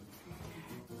 shall we?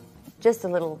 Just a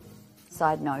little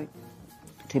side note.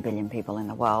 2 billion people in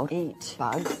the world eat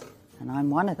bugs, and I'm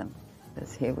one of them.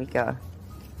 Because here we go. Have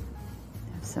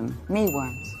some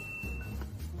mealworms.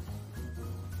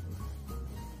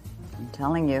 I'm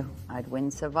telling you, I'd win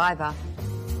Survivor.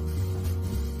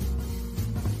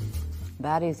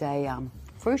 That is a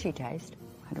fruity taste.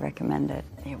 I'd recommend it.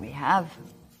 Here we have.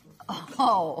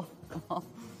 Oh,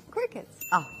 crickets.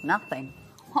 Oh, nothing.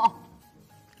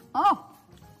 Oh,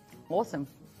 awesome.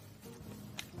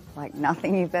 Like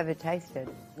nothing you've ever tasted.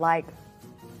 Like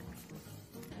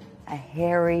a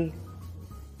hairy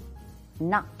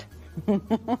nut.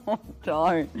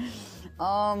 Don't.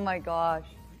 Oh my gosh.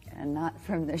 A nut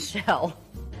from the shell.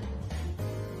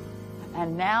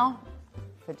 And now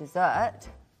for dessert.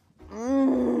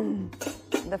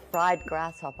 The fried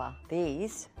grasshopper.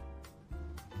 These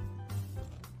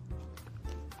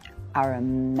are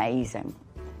amazing.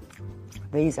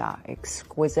 These are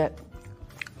exquisite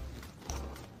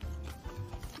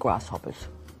grasshoppers.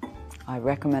 I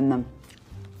recommend them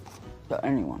to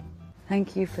anyone.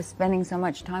 Thank you for spending so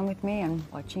much time with me and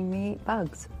watching me eat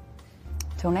bugs.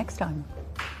 Till next time.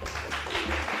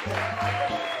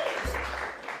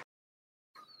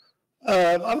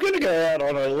 I'm going to go out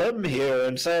on a limb here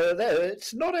and say that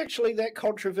it's not actually that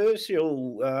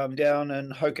controversial down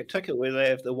in Hokitika, where they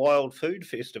have the Wild Food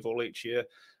Festival each year.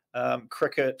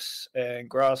 Crickets and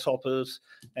grasshoppers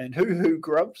and hoo-hoo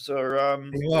grubs are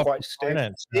quite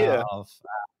standard of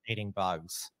eating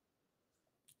bugs.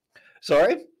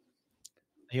 Sorry?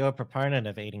 Are you a proponent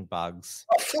of eating bugs?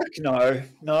 Oh, fuck no.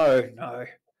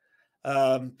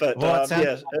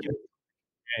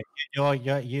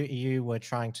 You were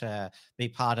trying to be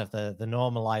part of the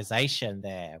normalization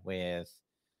there with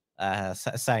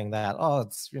saying that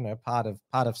it's part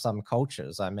of some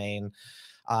cultures. I mean,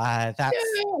 that's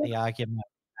the argument.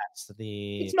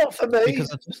 It's not for me.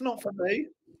 It's not for me.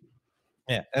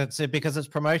 Yeah, it's because it's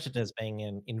promoted as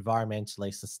being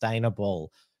environmentally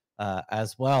sustainable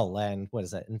as well. And what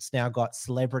is it? It's now got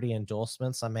celebrity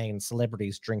endorsements. I mean,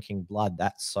 celebrities drinking blood.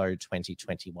 That's so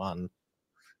 2021.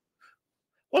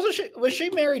 Was she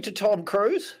married to Tom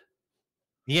Cruise?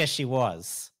 Yes, she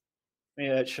was.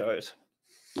 Yeah, it shows.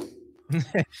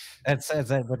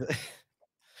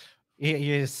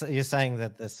 You're saying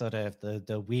that the sort of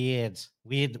the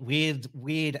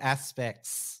weird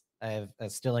aspects are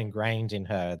still ingrained in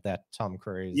her, that Tom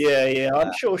Cruise. Yeah.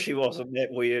 I'm sure she wasn't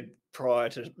that weird prior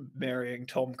to marrying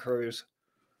Tom Cruise.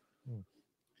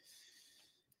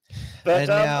 But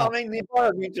now, I mean, the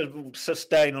environmental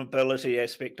sustainability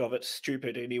aspect of it's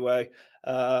stupid anyway,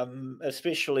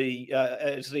 especially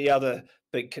as the other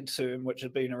big concern, which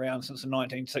has been around since the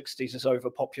 1960s, is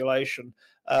overpopulation.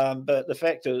 But the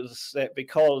fact is that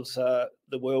because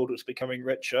the world is becoming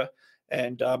richer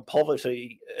and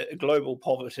poverty, global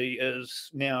poverty is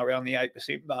now around the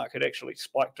 8% mark. It actually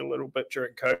spiked a little bit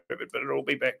during COVID, but it'll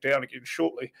be back down again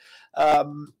shortly.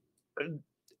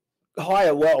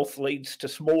 Higher wealth leads to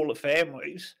smaller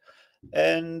families,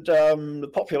 and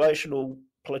the population will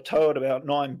plateau at about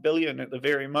 9 billion at the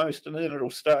very most, and then it'll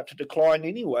start to decline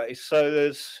anyway. So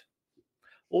there's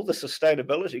all the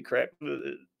sustainability crap.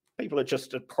 People are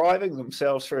just depriving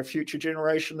themselves for a future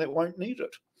generation that won't need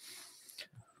it.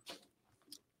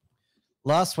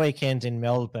 last weekend in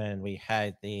Melbourne, we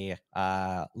had the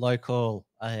local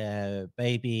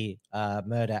baby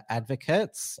murder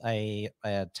advocates a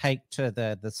take to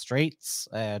the streets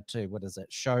to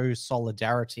show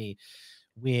solidarity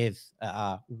with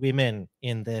women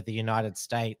in the United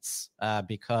States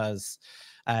because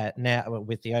now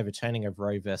with the overturning of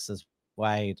Roe versus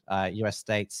Wade, US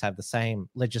states have the same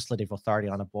legislative authority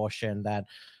on abortion that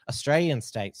Australian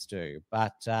states do.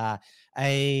 But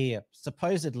a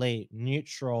supposedly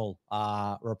neutral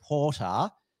reporter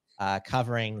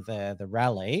covering the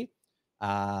rally,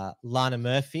 Lana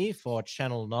Murphy for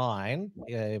Channel 9,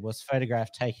 was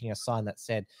photographed taking a sign that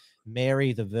said,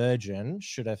 "Mary the Virgin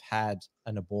should have had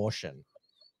an abortion."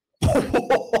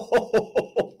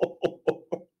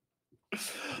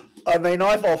 I mean,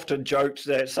 I've often joked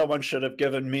that someone should have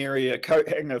given Mary a coat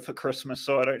hanger for Christmas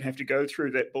so I don't have to go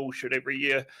through that bullshit every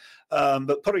year.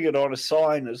 But putting it on a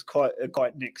sign is quite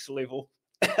next level.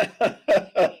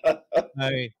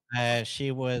 So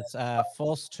she was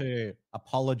forced to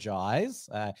apologize.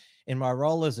 In my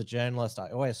role as a journalist,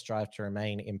 I always strive to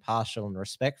remain impartial and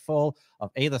respectful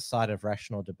of either side of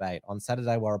rational debate. On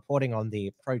Saturday, while reporting on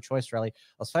the pro-choice rally,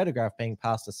 I was photographed being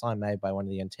passed a sign made by one of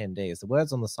the attendees. The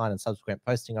words on the sign and subsequent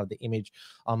posting of the image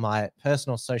on my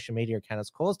personal social media account has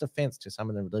caused offense to some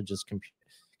of the religious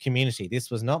community.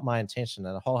 This was not my intention,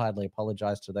 and I wholeheartedly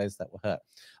apologize to those that were hurt.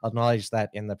 I acknowledge that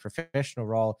in the professional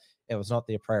role, it was not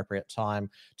the appropriate time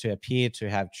to appear to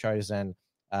have chosen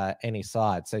any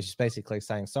side. So she's basically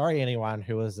saying, sorry, anyone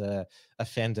who was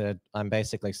offended. I'm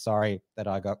basically sorry that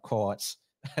I got caught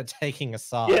taking a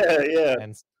side.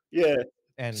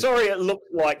 And sorry, it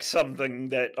looked like something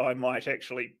that I might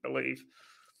actually believe.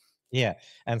 Yeah.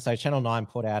 And so Channel 9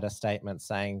 put out a statement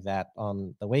saying that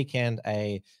on the weekend,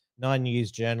 a Nine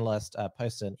News journalist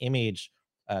posted an image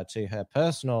to her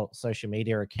personal social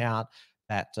media account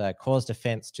that caused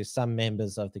offense to some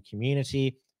members of the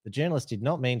community. The journalist did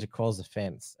not mean to cause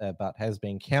offense, but has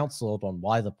been counseled on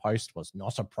why the post was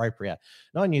not appropriate.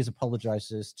 Nine News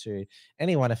apologizes to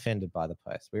anyone offended by the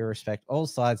post. We respect all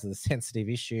sides of the sensitive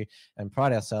issue and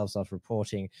pride ourselves on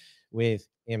reporting with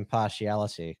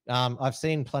impartiality. I've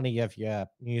seen plenty of your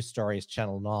news stories,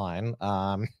 Channel 9.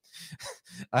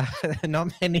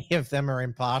 Not many of them are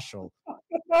impartial.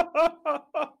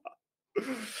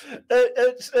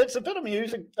 It's a bit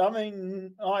amusing. I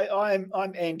mean, I'm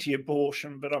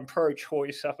anti-abortion, but I'm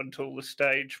pro-choice up until the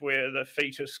stage where the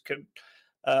fetus can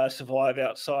survive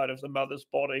outside of the mother's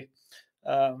body.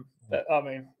 But I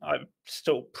mean, I'm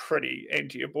still pretty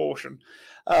anti-abortion.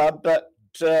 But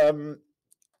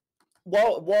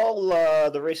while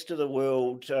the rest of the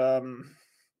world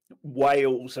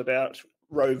wails about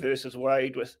Roe versus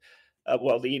Wade with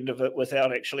the end of it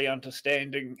without actually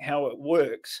understanding how it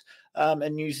works.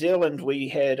 In New Zealand, we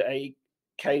had a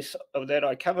case of that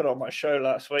I covered on my show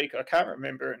last week. I can't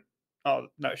remember. Oh,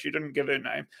 no, she didn't give her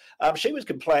name. She was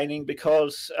complaining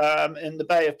because in the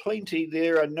Bay of Plenty,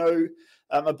 there are no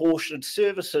abortion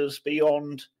services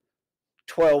beyond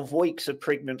 12 weeks of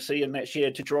pregnancy, and that she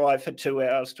had to drive for 2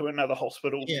 hours to another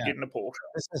hospital to get an abortion.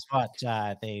 This is what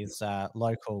these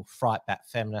local fright bat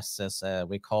feminists, as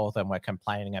we call them, were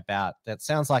complaining about. It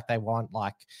sounds like they want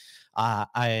like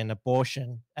an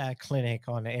abortion clinic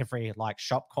on every like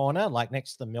shop corner, like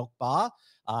next to the milk bar.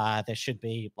 There should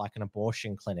be like an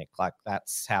abortion clinic. Like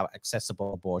that's how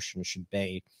accessible abortion should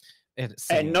be.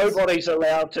 And nobody's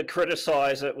allowed to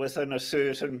criticize it within a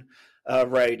certain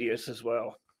radius as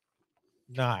well.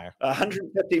 No,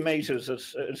 150 meters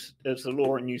is the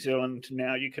law in New Zealand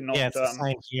now. You cannot. Yeah, it's the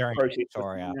same here in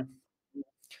Victoria.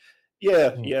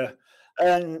 Yeah.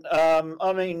 And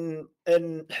I mean,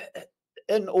 in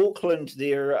Auckland,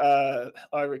 there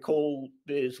I recall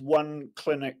there's one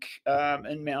clinic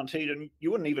in Mount Eden.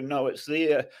 You wouldn't even know it's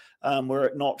there were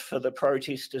it not for the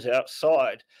protesters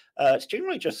outside. It's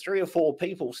generally just 3 or 4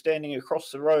 people standing across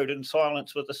the road in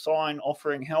silence with a sign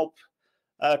offering help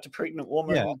to pregnant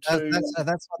women Yeah, that's what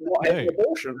have they an do.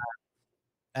 abortion.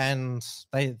 And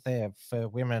they're for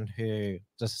women who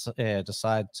just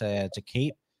decide to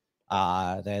keep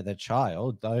their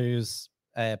child. Those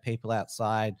people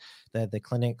outside the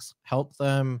clinics help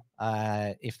them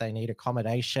if they need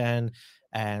accommodation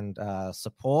and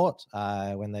support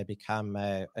when they become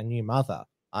a new mother.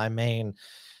 I mean,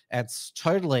 it's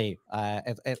totally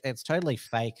it's totally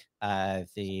fake.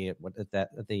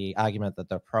 The argument that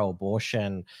the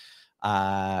pro-abortion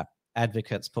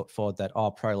advocates put forward that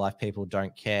pro-life people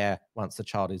don't care once the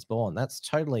child is born. That's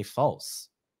totally false.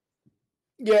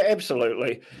 Yeah,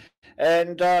 absolutely.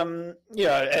 And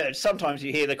sometimes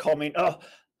you hear the comment, "Oh,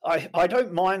 I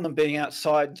don't mind them being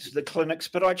outside the clinics,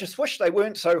 but I just wish they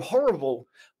weren't so horrible."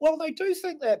 Well, they do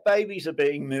think that babies are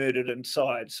being murdered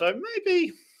inside, so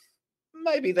maybe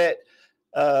that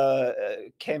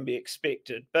can be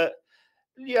expected. But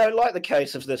like the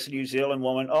case of this New Zealand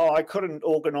woman, I couldn't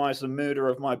organise the murder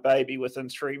of my baby within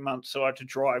 3 months, so I had to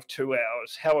drive 2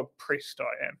 hours. How oppressed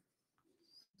I am.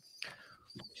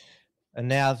 And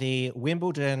now the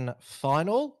Wimbledon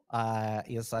final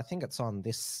is, I think it's on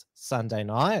this Sunday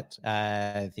night.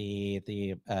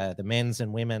 The men's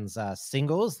and women's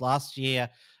singles. Last year,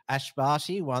 Ash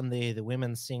Barty won the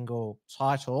women's single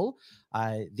title.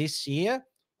 This year,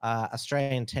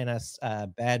 Australian tennis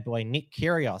bad boy Nick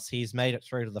Kyrgios, he's made it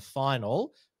through to the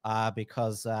final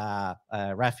because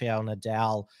Rafael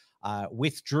Nadal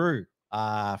withdrew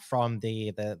from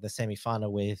the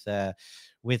semi-final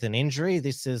with an injury.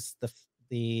 This is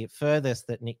the furthest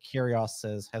that Nick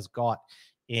Kyrgios has got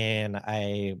in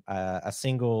a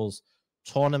singles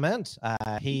tournament.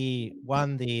 He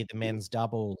won the men's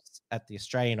doubles at the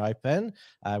Australian Open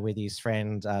with his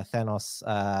friend Thanos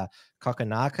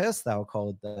Kokkinakis. They were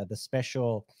called the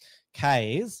Special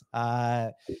Ks.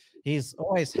 He's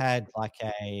always had like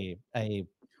a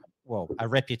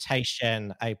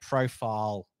reputation, a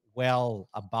profile well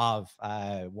above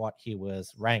what he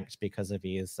was ranked because of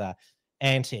his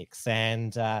antics.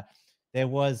 And there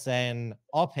was an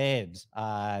op-ed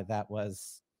that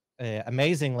was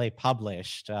amazingly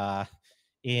published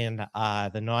in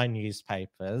the Nine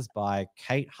newspapers by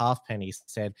Kate Halfpenny.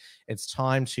 Said it's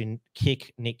time to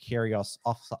kick Nick Kyrgios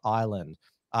off the island,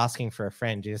 asking for a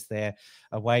friend. Is there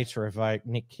a way to revoke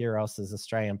Nick Kyrgios's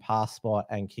Australian passport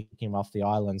and kick him off the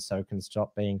island so he can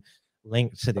stop being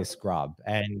linked to this grub?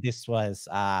 And this was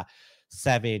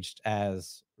savaged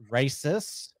as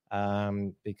racist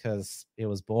because it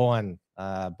was born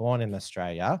in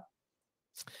Australia.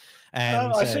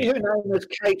 And I see her name is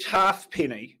Kate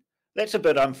Halfpenny. That's a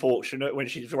bit unfortunate when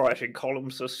she's writing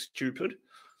columns so stupid.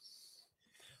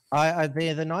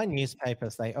 The Nine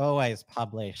newspapers, they always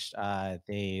publish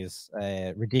these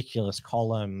ridiculous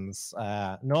columns,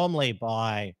 normally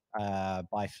by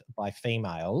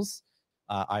females,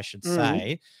 I should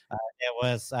say. There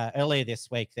was earlier this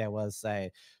week, there was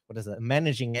a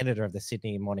managing editor of the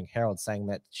Sydney Morning Herald saying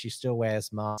that she still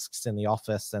wears masks in the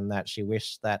office and that she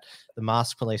wished that the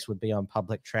mask police would be on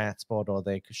public transport, or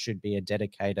there should be a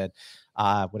dedicated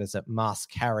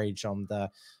mask carriage on the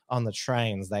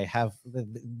trains. They have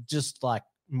just like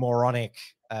moronic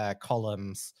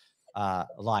columns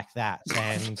like that.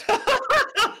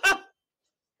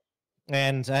 And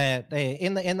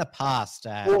in the past,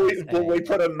 will we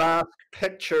put a mask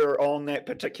picture on that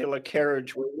particular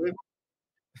carriage?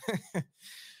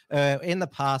 In the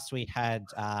past, we had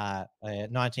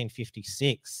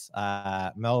 1956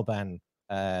 Melbourne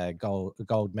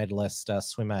gold medalist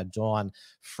swimmer Dawn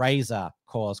Fraser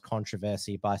caused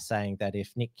controversy by saying that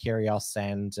if Nick Kyrgios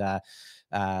and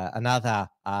another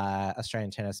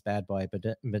Australian tennis bad boy,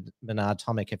 Bernard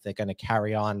Tomic, if they're going to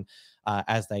carry on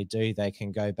as they do, they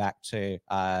can go back to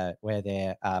where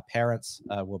their parents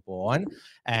were born.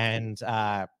 And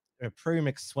Prue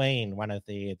McSween, one of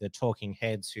the talking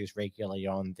heads who's regularly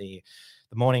on the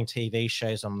morning TV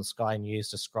shows on the Sky News,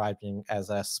 described him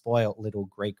as a spoilt little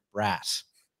Greek brat.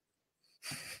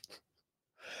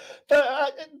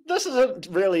 But this isn't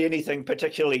really anything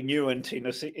particularly new in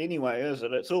tennis anyway, is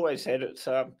it? It's always had its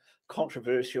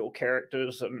controversial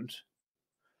characters and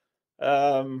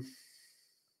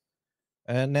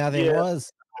now there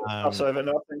was over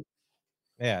nothing.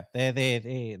 Yeah,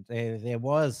 there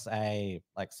was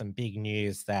some big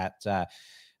news that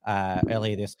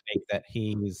earlier this week that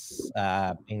he's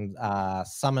been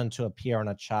summoned to appear on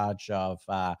a charge of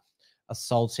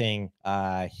assaulting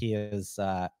his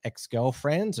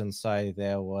ex-girlfriend, and so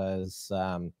there was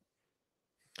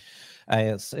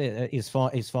his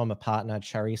former partner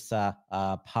Charissa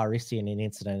Parisi in an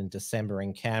incident in December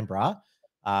in Canberra,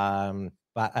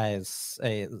 but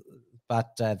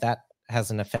that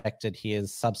hasn't affected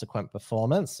his subsequent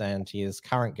performance, and his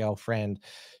current girlfriend,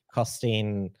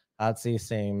 Costine Artsy,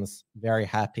 seems very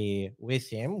happy with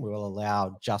him. We will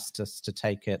allow justice to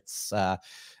take its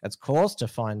course to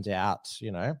find out,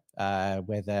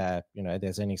 whether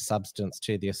there's any substance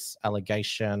to this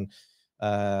allegation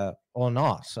or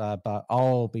not. But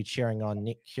I'll be cheering on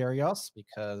Nick Kyrgios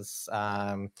because,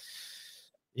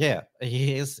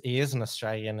 he is an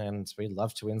Australian, and we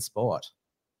love to win sport.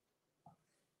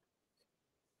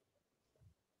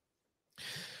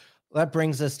 That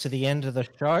brings us to the end of the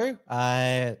show.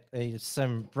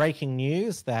 Some breaking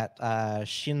news that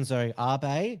Shinzo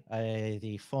Abe,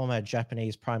 the former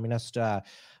Japanese Prime Minister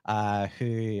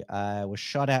who was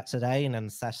shot at today in an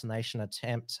assassination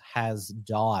attempt, has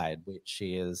died, which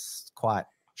is quite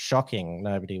shocking.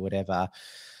 Nobody would ever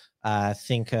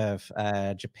think of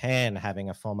Japan having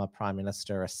a former Prime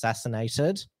Minister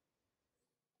assassinated.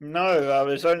 No,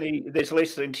 there's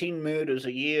less than 10 murders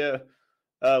a year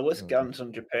with guns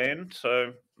in Japan,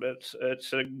 so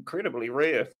it's incredibly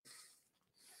rare.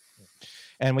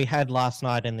 And we had last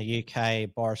night in the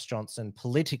UK Boris Johnson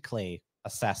politically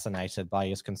assassinated by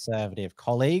his Conservative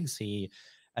colleagues. He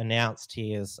announced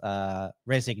his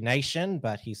resignation,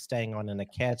 but he's staying on in a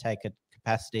caretaker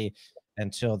capacity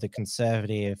until the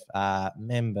Conservative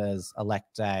members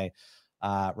elect a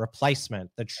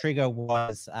replacement. The trigger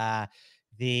was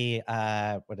the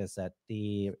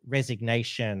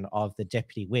resignation of the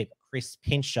Deputy Whip, Chris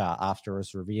Pincher, after it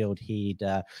was revealed he'd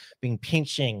been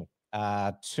pinching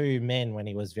two men when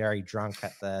he was very drunk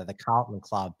at the Carlton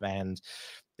Club, and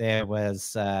there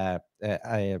was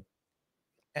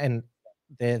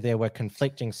there were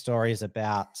conflicting stories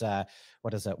about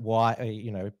why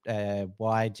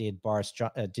did Boris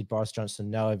Johnson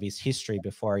know of his history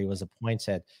before he was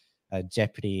appointed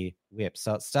Deputy Whip.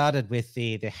 So it started with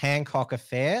the Hancock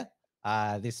affair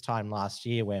this time last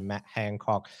year, where Matt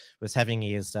Hancock was having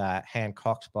his hand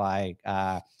cocked by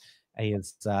one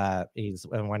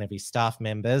of his staff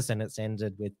members, and it's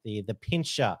ended with the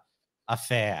Pincher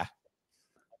affair.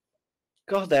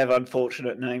 God, they have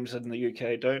unfortunate names in the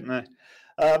UK, don't they?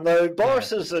 Though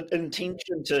Boris's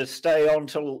intention to stay on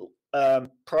till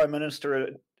Prime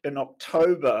Minister in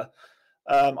October,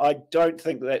 I don't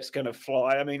think that's going to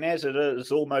fly. I mean, as it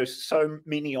is, almost so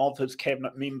many of his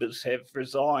cabinet members have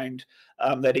resigned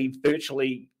that he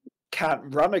virtually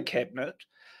can't run a cabinet.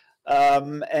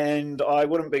 And I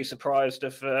wouldn't be surprised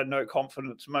if no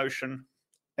confidence motion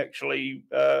actually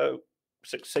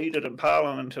succeeded in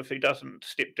Parliament if he doesn't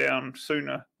step down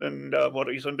sooner than what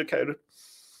he's indicated.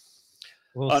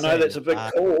 I know that's a big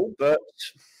call, but...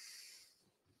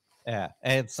 Yeah,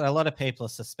 it's a lot of people are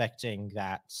suspecting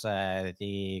that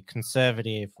the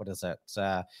Conservative,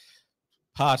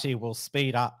 party will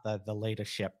speed up the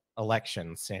leadership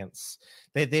election, since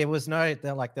there was no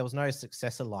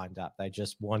successor lined up. They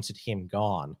just wanted him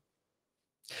gone.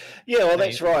 Yeah, well,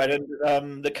 that's right.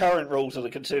 And the current rules of the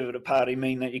Conservative Party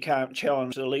mean that you can't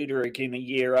challenge the leader again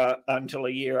until a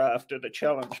year after the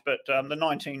challenge. But the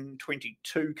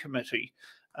 1922 committee,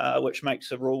 which makes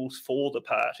the rules for the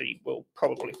party, will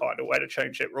probably find a way to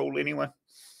change that rule anyway.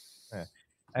 Yeah.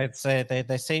 I'd say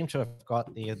they seem to have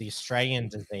got the Australian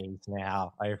disease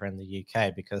now over in the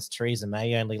UK, because Theresa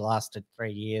May only lasted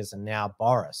 3 years, and now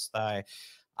Boris. Though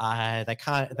they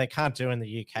can't do in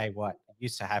the UK what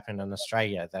used to happen in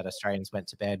Australia, that Australians went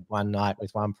to bed one night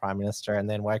with one Prime Minister and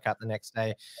then woke up the next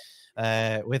day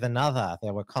with another.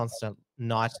 There were constant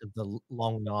nights of the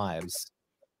long knives.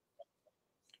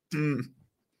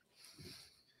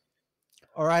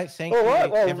 All right, thank you. All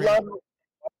right, well,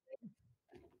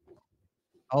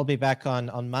 I'll be back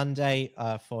on Monday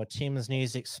for Tim's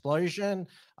News Explosion,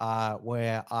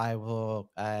 where I will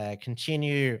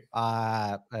continue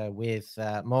with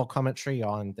more commentary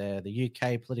on the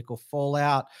UK political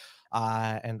fallout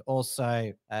and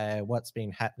also what's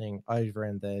been happening over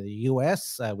in the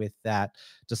US with that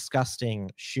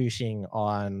disgusting shooting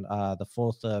on the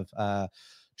 4th of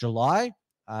July.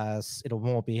 It'll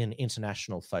more be an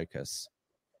international focus.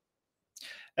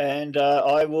 And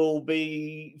I will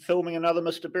be filming another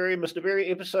Mr. Berry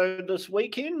episode this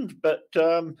weekend. But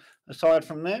aside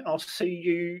from that, I'll see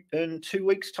you in 2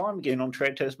 weeks' time again on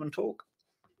Trad Tasman Talk.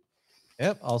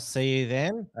 Yep, I'll see you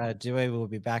then. Dewey will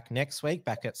be back next week,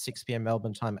 back at 6 p.m.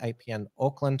 Melbourne time, 8 p.m.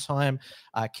 Auckland time.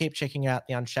 Keep checking out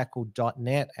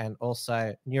theunshackled.net, and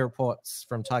also new reports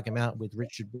from Tiger Mountain with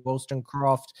Richard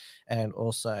Wollstonecroft, and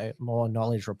also more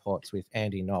knowledge reports with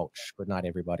Andy Nolch. Good night,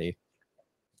 everybody.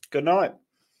 Good night.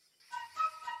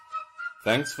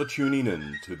 Thanks for tuning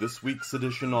in to this week's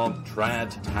edition of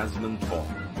Trad Tasman Talk.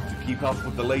 To keep up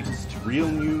with the latest real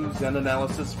news and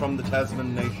analysis from the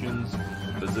Tasman Nations,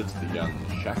 visit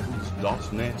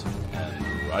theunshackles.net and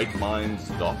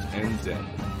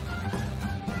rightminds.nz.